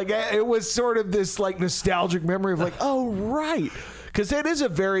 Like it was sort of this like nostalgic memory of like, oh right. Because it is a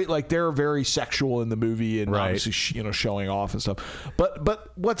very, like, they're very sexual in the movie and obviously, showing off and stuff.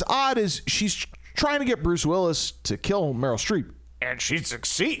 But what's odd is she's trying to get Bruce Willis to kill Meryl Streep. And she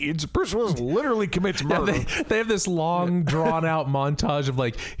succeeds. Bruce Willis literally commits murder. They have this long, drawn-out montage of,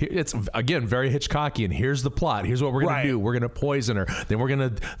 like, it's, again, very Hitchcockian. Here's the plot. Here's what we're going to do. We're going to poison her. Then we're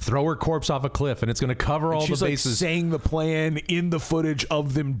going to throw her corpse off a cliff, and it's going to cover all the bases. She's, like, saying the plan in the footage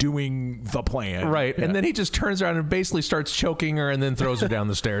of them doing the plan. Right. Yeah. And then he just turns around and basically starts choking her and then throws her down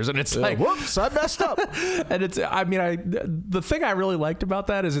the stairs. And it's like, whoops, I messed up. And it's, the thing I really liked about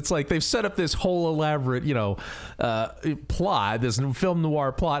that is it's like they've set up this whole elaborate, plot, this film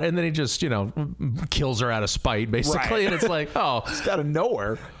noir plot, and then he just kills her out of spite basically. And it's like, oh, it's out of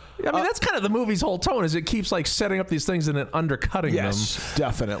nowhere. I mean, that's kind of the movie's whole tone, is it keeps like setting up these things and then undercutting them. Yes,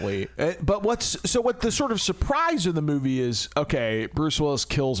 definitely. But what the sort of surprise of the movie is, okay, Bruce Willis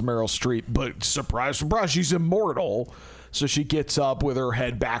kills Meryl Streep, but surprise, surprise, she's immortal. So she gets up with her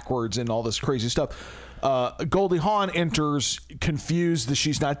head backwards and all this crazy stuff. Goldie Hawn enters confused that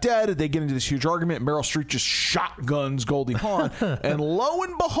she's not dead. They get into this huge argument. Meryl Streep just shotguns Goldie Hawn. And lo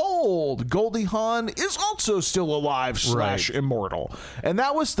and behold, Goldie Hawn is also still alive / immortal. And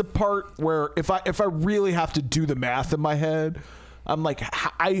that was the part where if I really have to do the math in my head, I'm like,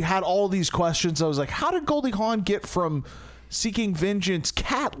 I had all these questions. I was like, how did Goldie Hawn get from seeking vengeance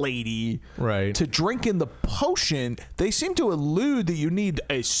cat lady to drinking the potion? They seem to allude that you need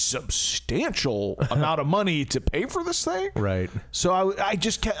a substantial amount of money to pay for this thing. Right. So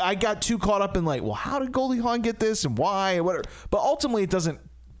I got too caught up in like, well, how did Goldie Hawn get this and why and whatever. But ultimately it doesn't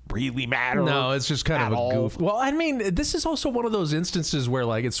really matter. No, it's just kind of a goof. Well, I mean, this is also one of those instances where,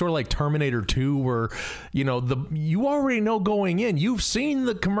 like, it's sort of like Terminator 2, where, you know, you already know going in. You've seen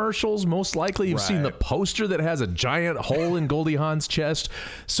the commercials, most likely. You've seen the poster that has a giant hole in Goldie Hawn's chest.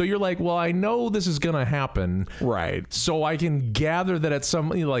 So you're like, well, I know this is going to happen. Right. So I can gather that at some,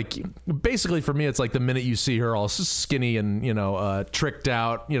 like, basically for me, it's like the minute you see her all skinny and, you know, tricked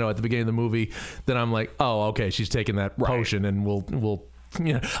out, you know, at the beginning of the movie, then I'm like, oh, okay, she's taking that potion, and we'll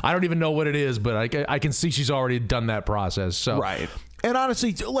you know, I don't even know what it is, but I can see she's already done that process. So right. And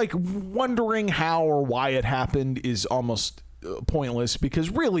honestly, like, wondering how or why it happened is almost pointless, because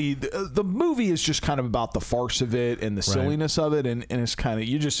really the movie is just kind of about the farce of it and the silliness of it, and it's kind of,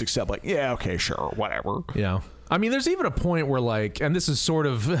 you just accept, like, yeah, okay, sure, whatever. Yeah. I mean, there's even a point where, like, and this is sort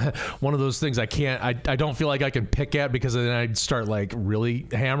of one of those things I don't feel like I can pick at, because then I'd start, like, really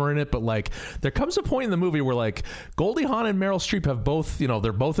hammering it. But, like, there comes a point in the movie where, like, Goldie Hawn and Meryl Streep have both, you know,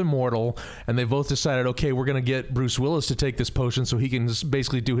 they're both immortal, and they both decided, okay, we're going to get Bruce Willis to take this potion so he can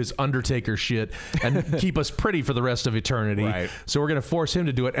basically do his Undertaker shit and keep us pretty for the rest of eternity. Right. So we're going to force him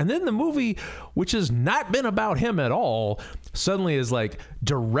to do it. And then the movie, which has not been about him at all, suddenly is, like,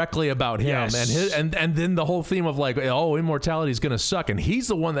 directly about him. Yes. And then the whole theme of, like, oh, immortality is going to suck, and he's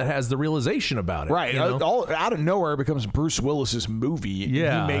the one that has the realization about it. Right. You know? All out of nowhere, it becomes Bruce Willis's movie.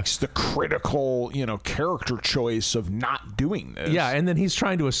 Yeah. He makes the critical, you know, character choice of not doing this. Yeah, and then he's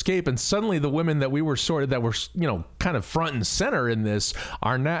trying to escape, and suddenly the women that we were that were, you know, kind of front and center in this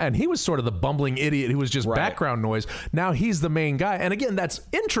are now, and he was sort of the bumbling idiot who was just background noise. Now he's the main guy. And again, that's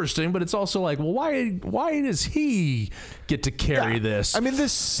interesting, but it's also like, well, why does he get to carry this? I mean,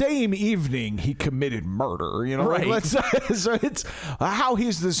 this same evening he committed murder, you know, right. Like, so it's how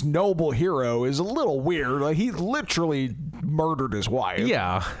he's this noble hero is a little weird. Like, he literally murdered his wife.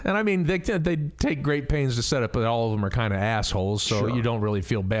 Yeah, and I mean, they take great pains to set up that all of them are kind of assholes, so you don't really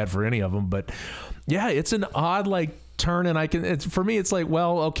feel bad for any of them. But yeah, it's an odd, like, turn, and for me, it's like,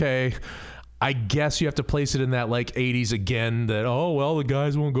 well, okay, I guess you have to place it in that, like, 80s again, that, oh, well, the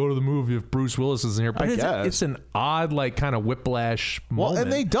guys won't go to the movie if Bruce Willis isn't here. But it's an odd, like, kind of whiplash moment. Well,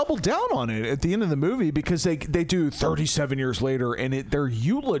 and they double down on it at the end of the movie, because they do 37 years later, and they're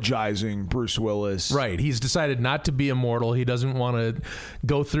eulogizing Bruce Willis. Right. He's decided not to be immortal. He doesn't want to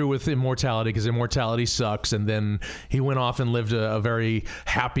go through with immortality because immortality sucks. And then he went off and lived a very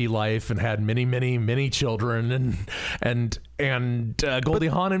happy life and had many, many, many children. And Goldie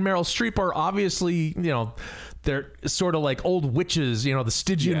Hawn and Meryl Streep are obviously, you know, they're sort of like old witches, you know, the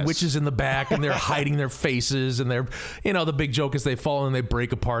Stygian witches in the back, and they're hiding their faces, and they're, you know, the big joke is they fall and they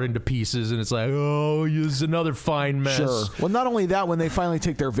break apart into pieces, and it's like, oh, it's another fine mess. Sure. Well, not only that, when they finally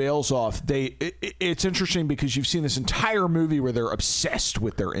take their veils off, it's interesting because you've seen this entire movie where they're obsessed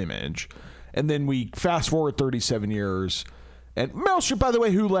with their image, and then we fast forward 37 years. And Meryl Streep, by the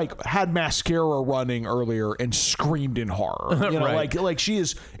way, who, like, had mascara running earlier and screamed in horror. You know, like she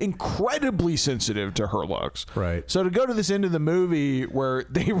is incredibly sensitive to her looks. Right. So to go to this end of the movie where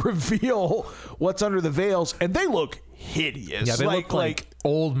they reveal what's under the veils, and they look hideous. Yeah, they look like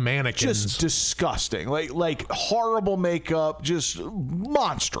old mannequins. Just disgusting. Like horrible makeup, just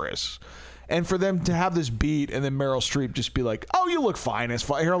monstrous. And for them to have this beat, and then Meryl Streep just be like, "Oh, you look fine. It's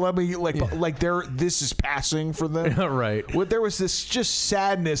fine. Here, let me this is passing for them." Right. There was this just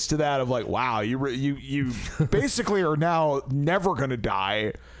sadness to that of, like, wow, you basically are now never gonna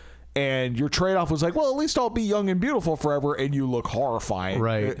die, and your trade off was like, well, at least I'll be young and beautiful forever, and you look horrifying,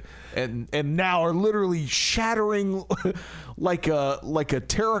 right? And now are literally shattering like a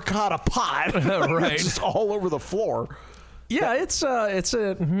terracotta pot, right? Just all over the floor. Yeah, it's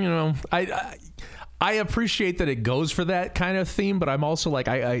a, you know, I appreciate that it goes for that kind of theme, but I'm also like,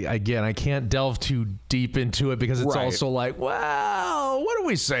 I can't delve too deep into it, because it's also like, well, what are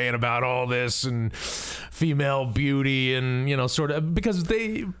we saying about all this and female beauty, and, you know, sort of, because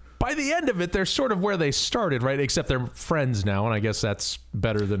by the end of it, they're sort of where they started, right? Except they're friends now, and I guess that's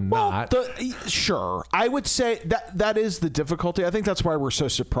better than not. Sure. I would say that is the difficulty. I think that's why we're so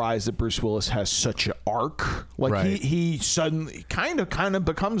surprised that Bruce Willis has such an arc. Like, he suddenly kind of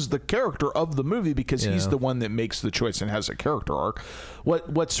becomes the character of the movie, because he's the one that makes the choice and has a character arc.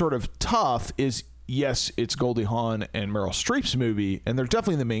 What's sort of tough is, yes, it's Goldie Hawn and Meryl Streep's movie, and they're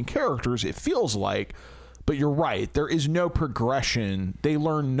definitely the main characters, it feels like. But you're right. There is no progression. They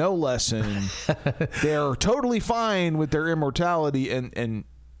learn no lesson. They're totally fine with their immortality, and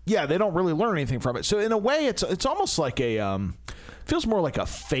yeah, they don't really learn anything from it. So in a way, it's almost like feels more like a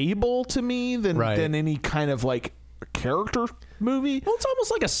fable to me than any kind of, like, character movie. Well, it's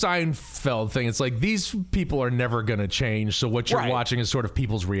almost like a Seinfeld thing. It's like these people are never going to change, so what you're watching is sort of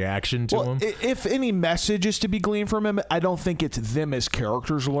people's reaction to them. If any message is to be gleaned from him, I don't think it's them as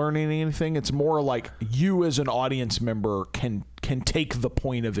characters learning anything. It's more like you as an audience member can take the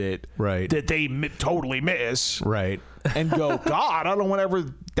point of it that they totally miss, and go, God, I don't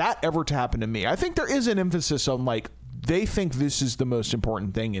want that ever to happen to me. I think there is an emphasis on like they think this is the most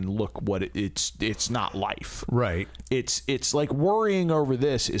important thing, and look what it's not life. Right. It's like worrying over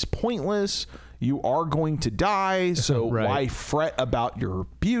this is pointless. You are going to die, so why fret about your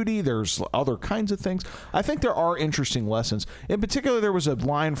beauty? There's other kinds of things. I think there are interesting lessons. In particular, there was a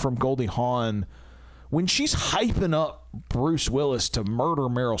line from Goldie Hawn when she's hyping up Bruce Willis to murder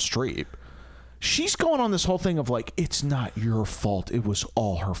Meryl Streep. She's going on this whole thing of like, it's not your fault. It was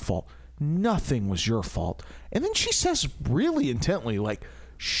all her fault. Nothing was your fault. And then she says really intently, like,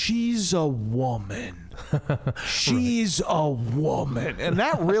 she's a woman. She's a woman. And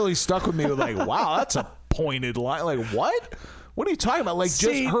that really stuck with me. Like, wow, that's a pointed line. Like, what? What are you talking about? Like,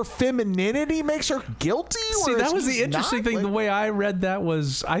 just her femininity makes her guilty? See, that was the interesting thing. Like, the way I read that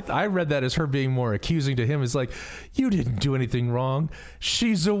was, I read that as her being more accusing to him. Is like, you didn't do anything wrong.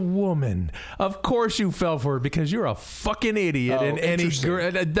 She's a woman. Of course you fell for it because you're a fucking idiot. And any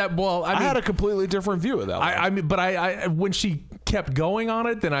girl, I had a completely different view of that. I when she kept going on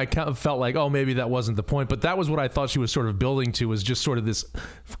it, then I kind of felt like, oh, maybe that wasn't the point. But that was what I thought she was sort of building to, was just sort of this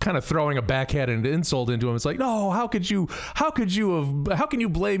kind of throwing a backhanded insult into him. It's like, no, how can you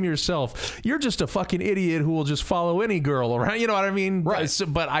blame yourself? You're just a fucking idiot who will just follow any girl around. You know what I mean? Right.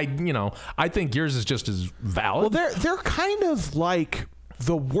 But I think yours is just as valid. Well, they're kind of like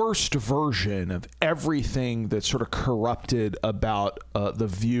the worst version of everything that's sort of corrupted about the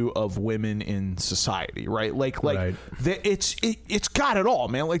view of women in society, right? Like it's got it all,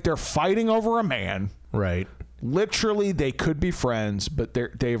 man. Like, they're fighting over a man, right? Literally, they could be friends, but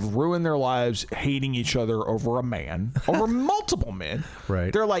they've ruined their lives hating each other over a man, over multiple men.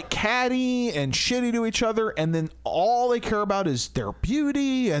 Right. They're like catty and shitty to each other, and then all they care about is their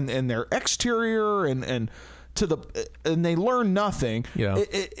beauty and their exterior and they learn nothing. Yeah.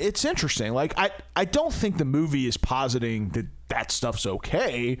 It's interesting. Like, I don't think the movie is positing that stuff's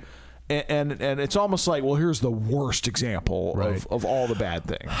okay. And it's almost like, well, here's the worst example of all the bad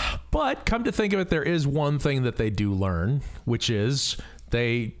things. But come to think of it, there is one thing that they do learn, which is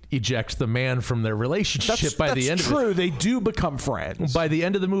they eject the man from their relationship by the end of it. That's true. They do become friends. By the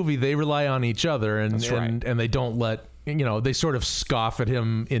end of the movie, they rely on each other, and they don't let... they sort of scoff at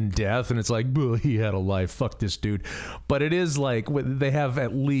him in death, and it's like, he had a life, fuck this dude. But it is like, they have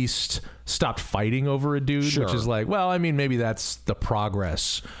at least stopped fighting over a dude, which is like, well, I mean, maybe that's the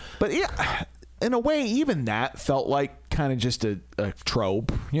progress. But yeah, in a way, even that felt like kind of just a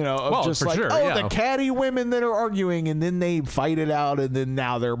trope, of just like, the catty women that are arguing, and then they fight it out, and then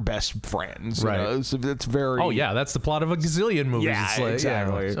now they're best friends. Right. So it's very... Oh, yeah, that's the plot of a gazillion movies. Yeah, it's like,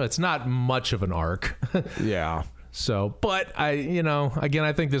 exactly. So it's not much of an arc. Yeah. So, but again,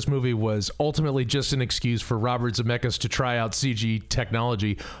 I think this movie was ultimately just an excuse for Robert Zemeckis to try out CG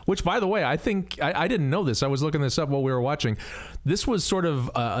technology, which, by the way, I think, I didn't know this. I was looking this up while we were watching. This was sort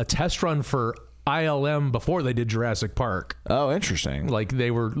of a test run for ILM before they did Jurassic Park. Oh, interesting. Like,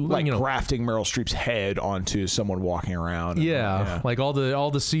 they were grafting Meryl Streep's head onto someone walking around. Like all the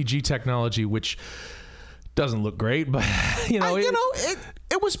CG technology, which doesn't look great, but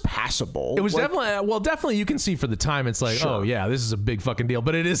it was passable. It was definitely you can see for the time it's like, oh yeah, this is a big fucking deal.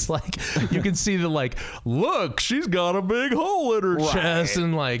 But it is like, you can see the like, look, she's got a big hole in her chest,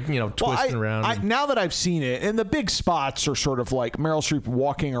 and like, twisting around. Now that I've seen it, and the big spots are sort of like Meryl Streep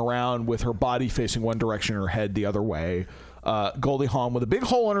walking around with her body facing one direction, her head the other way. Goldie Hawn with a big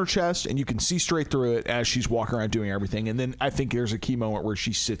hole in her chest, and you can see straight through it as she's walking around doing everything. And then I think there's a key moment where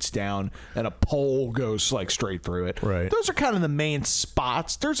she sits down and a pole goes like straight through it. Right. Those are kind of the main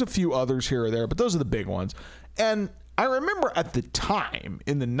spots. There's a few others here or there, but those are the big ones. And I remember at the time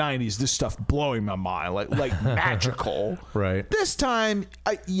in the 90s, this stuff blowing my mind, like magical. Right. This time,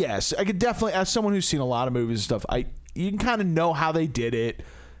 yes, I could definitely, as someone who's seen a lot of movies and stuff, you can kind of know how they did it.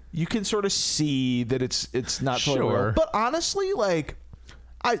 You can sort of see that it's not totally real. But honestly, like,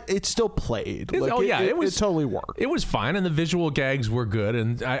 it still played. Like, it totally worked. It was fine, and the visual gags were good.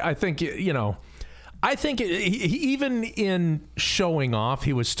 And I think, even in showing off,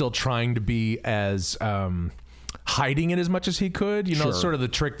 he was still trying to be as hiding it as much as he could. You know, Sure. sort of the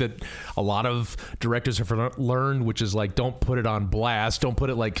trick that a lot of directors have learned, which is like, don't put it on blast, don't put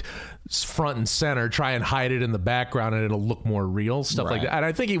it like front and center, try and hide it in the background and it'll look more real, stuff like that. And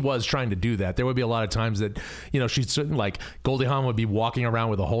I think he was trying to do that. There would be a lot of times that, you know, she'd like Goldie Hawn would be walking around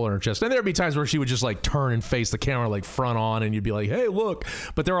with a hole in her chest, and there'd be times where she would just like turn and face the camera like front on, and you'd be like, hey, look.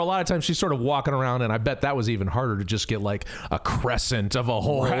 But there were a lot of times she's sort of walking around, and I bet that was even harder to just get like a crescent of a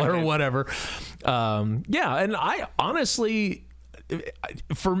hole or whatever. Yeah, and I honestly,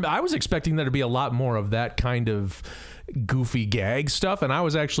 I was expecting there to be a lot more of that kind of goofy gag stuff, and I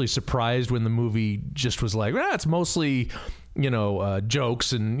was actually surprised when the movie just was like, it's mostly, you know,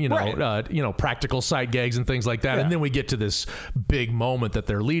 jokes and, you know, practical side gags and things like that. And then we get to this big moment that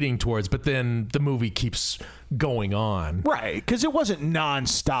they're leading towards, but then the movie keeps going on. Right, because it wasn't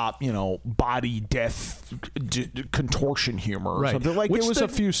nonstop, you know, body death contortion humor or something. Like, it was a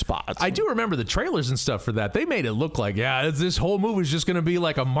few spots. I do remember the trailers and stuff for that. They made it look like, this whole movie is just going to be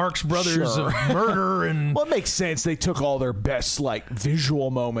like a Marx Brothers of murder. And well, it makes sense. They took all their best, like, visual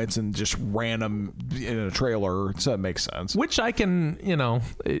moments and just ran them in a trailer, so it makes sense. Which I can, you know,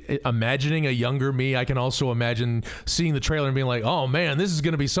 imagining a younger me, I can also imagine seeing the trailer and being like, oh man, this is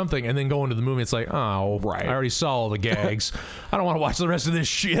going to be something, and then going to the movie, it's like, oh, right, I already saw all the gags. I don't want to watch the rest of this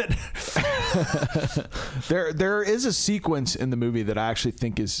shit. There is a sequence in the movie that I actually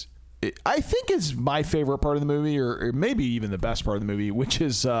think is my favorite part of the movie, or maybe even the best part of the movie, which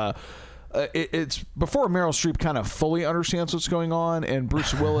is it's before Meryl Streep kind of fully understands what's going on, and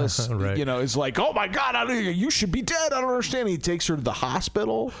Bruce Willis, you know, is like, oh my God, you should be dead. I don't understand. He takes her to the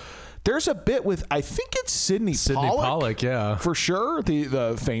hospital. There's a bit with, I think it's Sidney Pollack, yeah, for sure,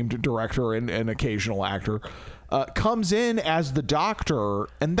 the famed director and occasional actor, comes in as the doctor,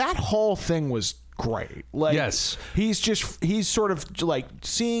 and that whole thing was great. Like, yes, he's sort of like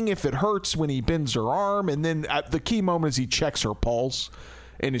seeing if it hurts when he bends her arm, and then at the key moment is he checks her pulse,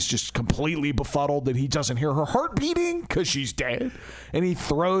 and is just completely befuddled that he doesn't hear her heart beating because she's dead, and he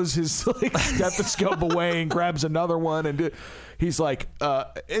throws his like stethoscope away and grabs another one, and he's like,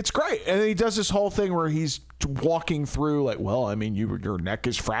 it's great. And then he does this whole thing where he's walking through like, well, I mean, your neck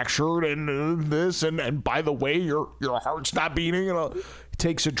is fractured and this, and by the way, your heart's not beating. And he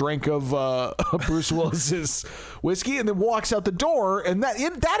takes a drink of Bruce Willis's whiskey and then walks out the door. And that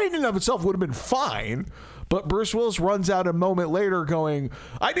in and of itself would have been fine. But Bruce Willis runs out a moment later going,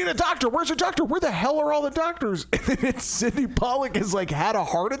 I need a doctor. Where's the doctor? Where the hell are all the doctors? And then it's Sidney Pollack has like had a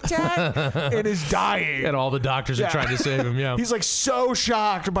heart attack and is dying. And all the doctors are trying to save him, yeah. He's like so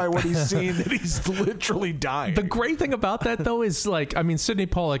shocked by what he's seen that he's literally dying. The great thing about that, though, is like, I mean, Sidney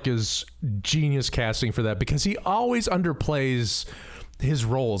Pollack is genius casting for that because he always underplays his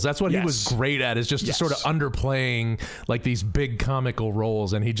roles. That's what he was great at, is just to sort of underplaying like these big comical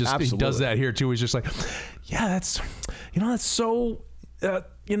roles, and he does that here too. He's just like, yeah, that's so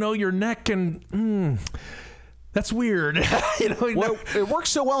your neck and that's weird. Well, it works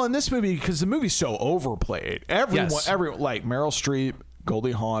so well in this movie because the movie's so overplayed. Everyone like Meryl Streep,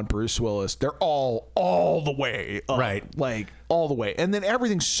 Goldie Hawn, Bruce Willis, they're all the way up, right, like all the way, and then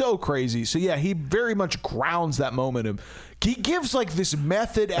everything's so crazy. So yeah, he very much grounds that moment of. He gives like this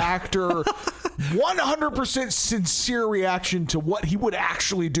method actor 100% sincere reaction to what he would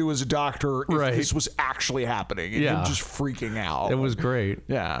actually do as a doctor if this was actually happening, and him just freaking out. It was great.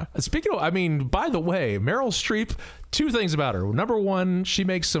 Yeah. Speaking of, I mean, by the way, Meryl Streep, two things about her. Number one, she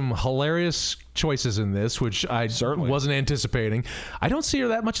makes some hilarious choices in this, which I certainly wasn't anticipating. I don't see her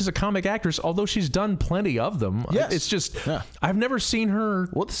that much as a comic actress, although she's done plenty of them. Yes. It's just, I've never seen her.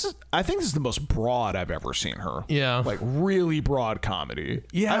 Well, I think this is the most broad I've ever seen her. Yeah. Like really broad comedy.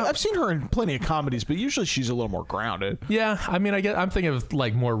 Yeah. I've seen her in plenty of comedies, but usually she's a little more grounded. Yeah. I mean, I'm thinking of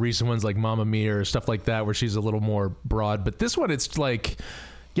like more recent ones like Mamma Mia or stuff like that, where she's a little more broad. But this one, it's like,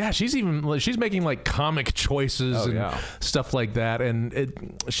 yeah, she's making like comic choices and stuff like that.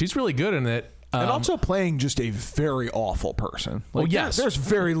 And she's really good in it. And also playing just a very awful person. Like, there's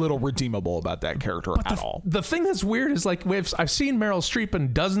very little redeemable about that character at all. The thing that's weird is like I've seen Meryl Streep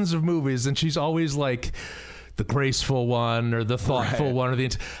in dozens of movies, and she's always like the graceful one or the thoughtful one, or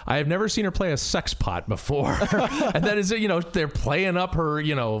I have never seen her play a sex pot before. And that is, they're playing up her,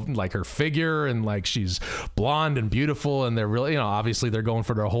 like her figure, and like she's blonde and beautiful, and they're really, obviously they're going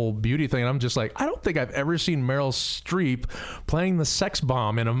for their whole beauty thing. And I'm just like, I don't think I've ever seen Meryl Streep playing the sex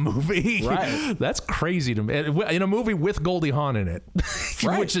bomb in a movie. Right. That's crazy to me. In a movie with Goldie Hawn in it,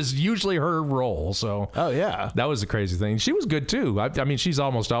 which is usually her role. So, that was the crazy thing. She was good too. I mean, she's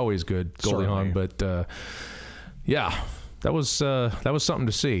almost always good, Goldie Hawn, but, yeah, that was something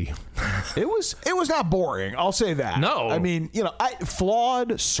to see. It was not boring. I'll say that. No. I mean,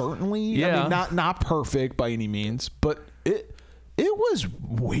 flawed, certainly. Yeah. I mean, not perfect by any means, but it was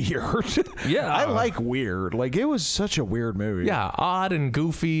weird. Yeah. I like weird. Like, it was such a weird movie. Yeah, odd and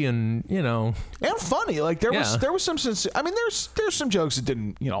goofy and, and funny. Like, there was some sense. I mean, there's some jokes that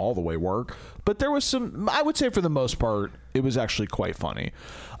didn't, all the way work, but there was some, I would say for the most part, it was actually quite funny.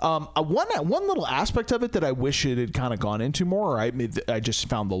 One little aspect of it that I wish it had kind of gone into more, I just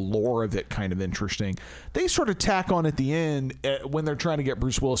found the lore of it kind of interesting. They sort of tack on at the end when they're trying to get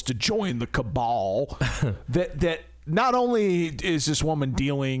Bruce Willis to join the cabal that not only is this woman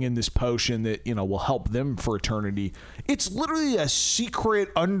dealing in this potion that, will help them for eternity, it's literally a secret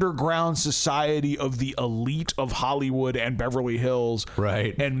underground society of the elite of Hollywood and Beverly Hills.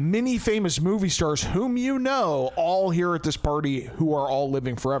 Right. And many famous movie stars whom all here at this party who are all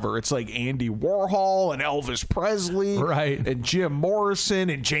living forever. It's like Andy Warhol and Elvis Presley. Right. And Jim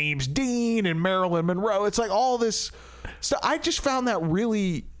Morrison and James Dean and Marilyn Monroe. It's like all this stuff. I just found that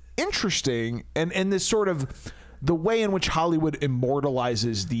really interesting. And this sort of the way in which Hollywood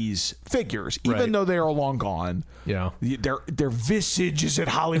immortalizes these figures, even though they are long gone. Yeah, their visage is at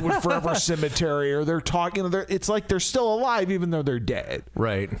Hollywood Forever Cemetery, or they're talking. It's like they're still alive even though they're dead.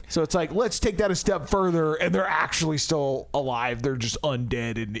 Right. So it's like, let's take that a step further, and they're actually still alive. They're just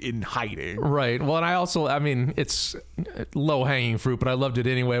undead and in hiding. Right. Well, and I mean, it's low hanging fruit, but I loved it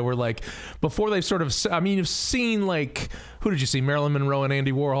anyway. Where like before they sort of, you've seen like, who did you see? Marilyn Monroe and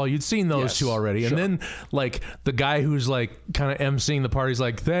Andy Warhol. You'd seen those two already, and then like the guy who's like kind of emceeing the party's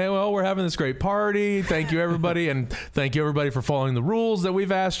like, well, we're having this great party. Thank you, everybody. And thank you, everybody, for following the rules that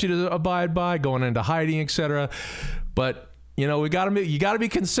we've asked you to abide by, going into hiding, etc. But you got to be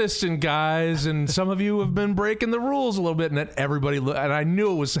consistent, guys. And some of you have been breaking the rules a little bit. And then everybody, and I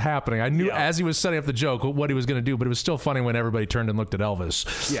knew it was happening. I knew as he was setting up the joke what he was going to do. But it was still funny when everybody turned and looked at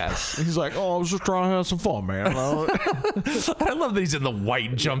Elvis. Yes, he's like, I was just trying to have some fun, man. I love that he's in the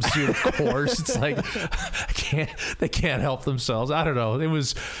white jumpsuit. Of course, it's like they can't help themselves. I don't know. It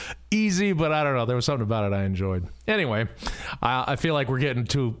was easy, but I don't know. There was something about it I enjoyed. Anyway, I feel like we're getting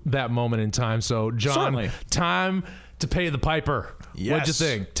to that moment in time. So, John, certainly. Time to pay the piper. Yes. What'd you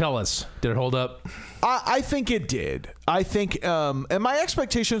think? Tell us. Did it hold up? I think it did. I think, and my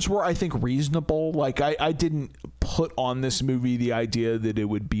expectations were, I think, reasonable. Like, I didn't put on this movie the idea that it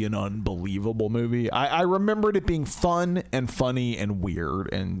would be an unbelievable movie. I remembered it being fun and funny and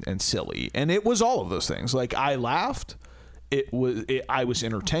weird and silly. And it was all of those things. Like, I laughed. I was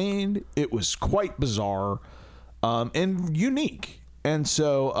entertained. It was quite bizarre and unique. And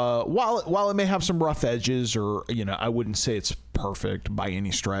so while it may have some rough edges, or I wouldn't say it's perfect by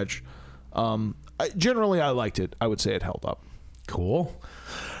any stretch, generally I liked it. I would say it held up. Cool.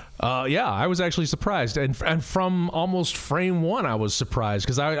 Yeah, I was actually surprised, and from almost frame one, I was surprised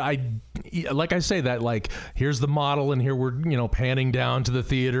because I like I say that, like, here's the model, and here we're panning down to the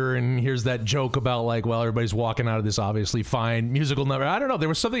theater, and here's that joke about like, well, everybody's walking out of this obviously fine musical number. I don't know, there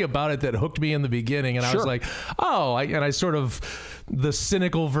was something about it that hooked me in the beginning, and I was like, oh, and I sort of the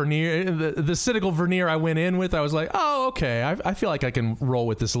cynical veneer I went in with, I was like, oh, okay, I feel like I can roll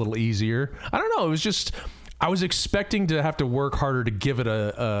with this a little easier. I don't know, it was just, I was expecting to have to work harder to give it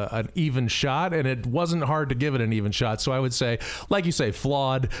an even shot, and it wasn't hard to give it an even shot. So I would say, like you say,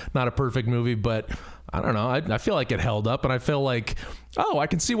 flawed, not a perfect movie, but I don't know. I feel like it held up, and I feel like, oh, I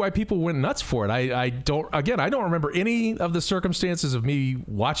can see why people went nuts for it. I don't remember any of the circumstances of me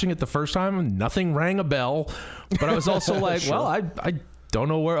watching it the first time. Nothing rang a bell, but I was also like, well, I don't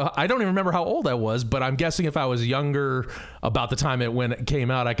know I don't even remember how old I was, but I'm guessing if I was younger about the time when it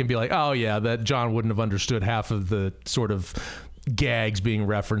came out, I can be like, oh yeah, that John wouldn't have understood half of the sort of gags being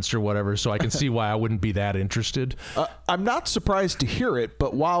referenced or whatever, so I can see why I wouldn't be that interested. I'm not surprised to hear it,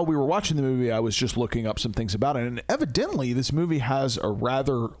 but while we were watching the movie, I was just looking up some things about it, and evidently this movie has a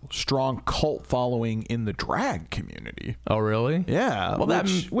rather strong cult following in the drag community. Oh, really? Yeah. Well,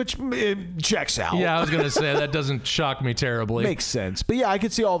 which checks out. Yeah, I was going to say, that doesn't shock me terribly. Makes sense. But yeah, I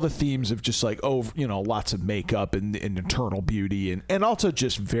could see all the themes of just like, lots of makeup and internal beauty, and also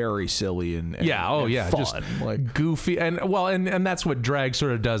just very silly and fun. Just like goofy, and that's what drag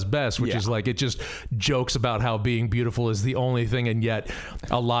sort of does best, which is like, it just jokes about how being beautiful is the only thing, and yet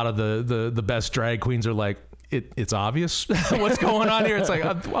a lot of the best drag queens are like, it's obvious what's going on here. It's like,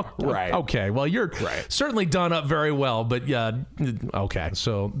 right. Okay, well, you're certainly done up very well, but yeah, okay.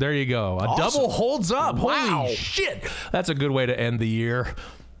 So there you go. A double holds up. Wow. Holy shit. That's a good way to end the year.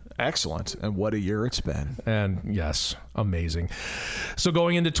 Excellent. And what a year it's been. And yes, amazing. So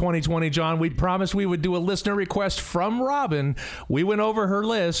going into 2020, John, we promised we would do a listener request from Robin. We went over her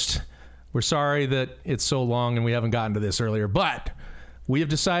list. We're sorry that it's so long and we haven't gotten to this earlier, but we have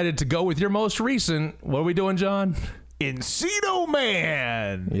decided to go with your most recent. What are we doing, John? Encino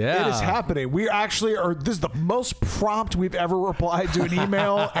Man. Yeah. It is happening. We actually are, this is the most prompt we've ever replied to an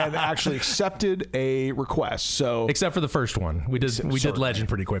email and actually accepted a request. So except for the first one. We did Legend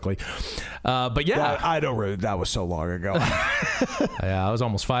pretty quickly. But yeah. That was so long ago. Yeah, it was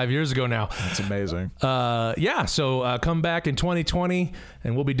almost 5 years ago now. That's amazing. So come back in 2020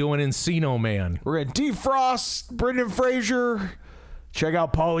 and we'll be doing Encino Man. We're going to defrost Brendan Fraser. Check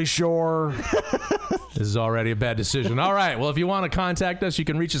out Pauly Shore. This is already a bad decision. All right. Well, if you want to contact us, you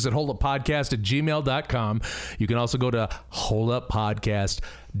can reach us at holduppodcast@gmail.com. You can also go to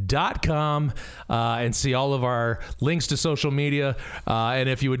holduppodcast.com and see all of our links to social media. And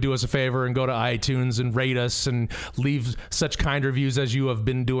if you would do us a favor and go to iTunes and rate us and leave such kind reviews as you have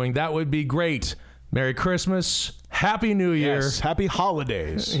been doing, that would be great. Merry Christmas. Happy New Year. Yes. Happy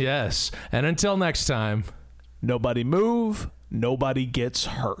holidays. Yes. And until next time, nobody move. Nobody gets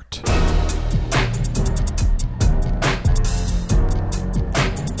hurt.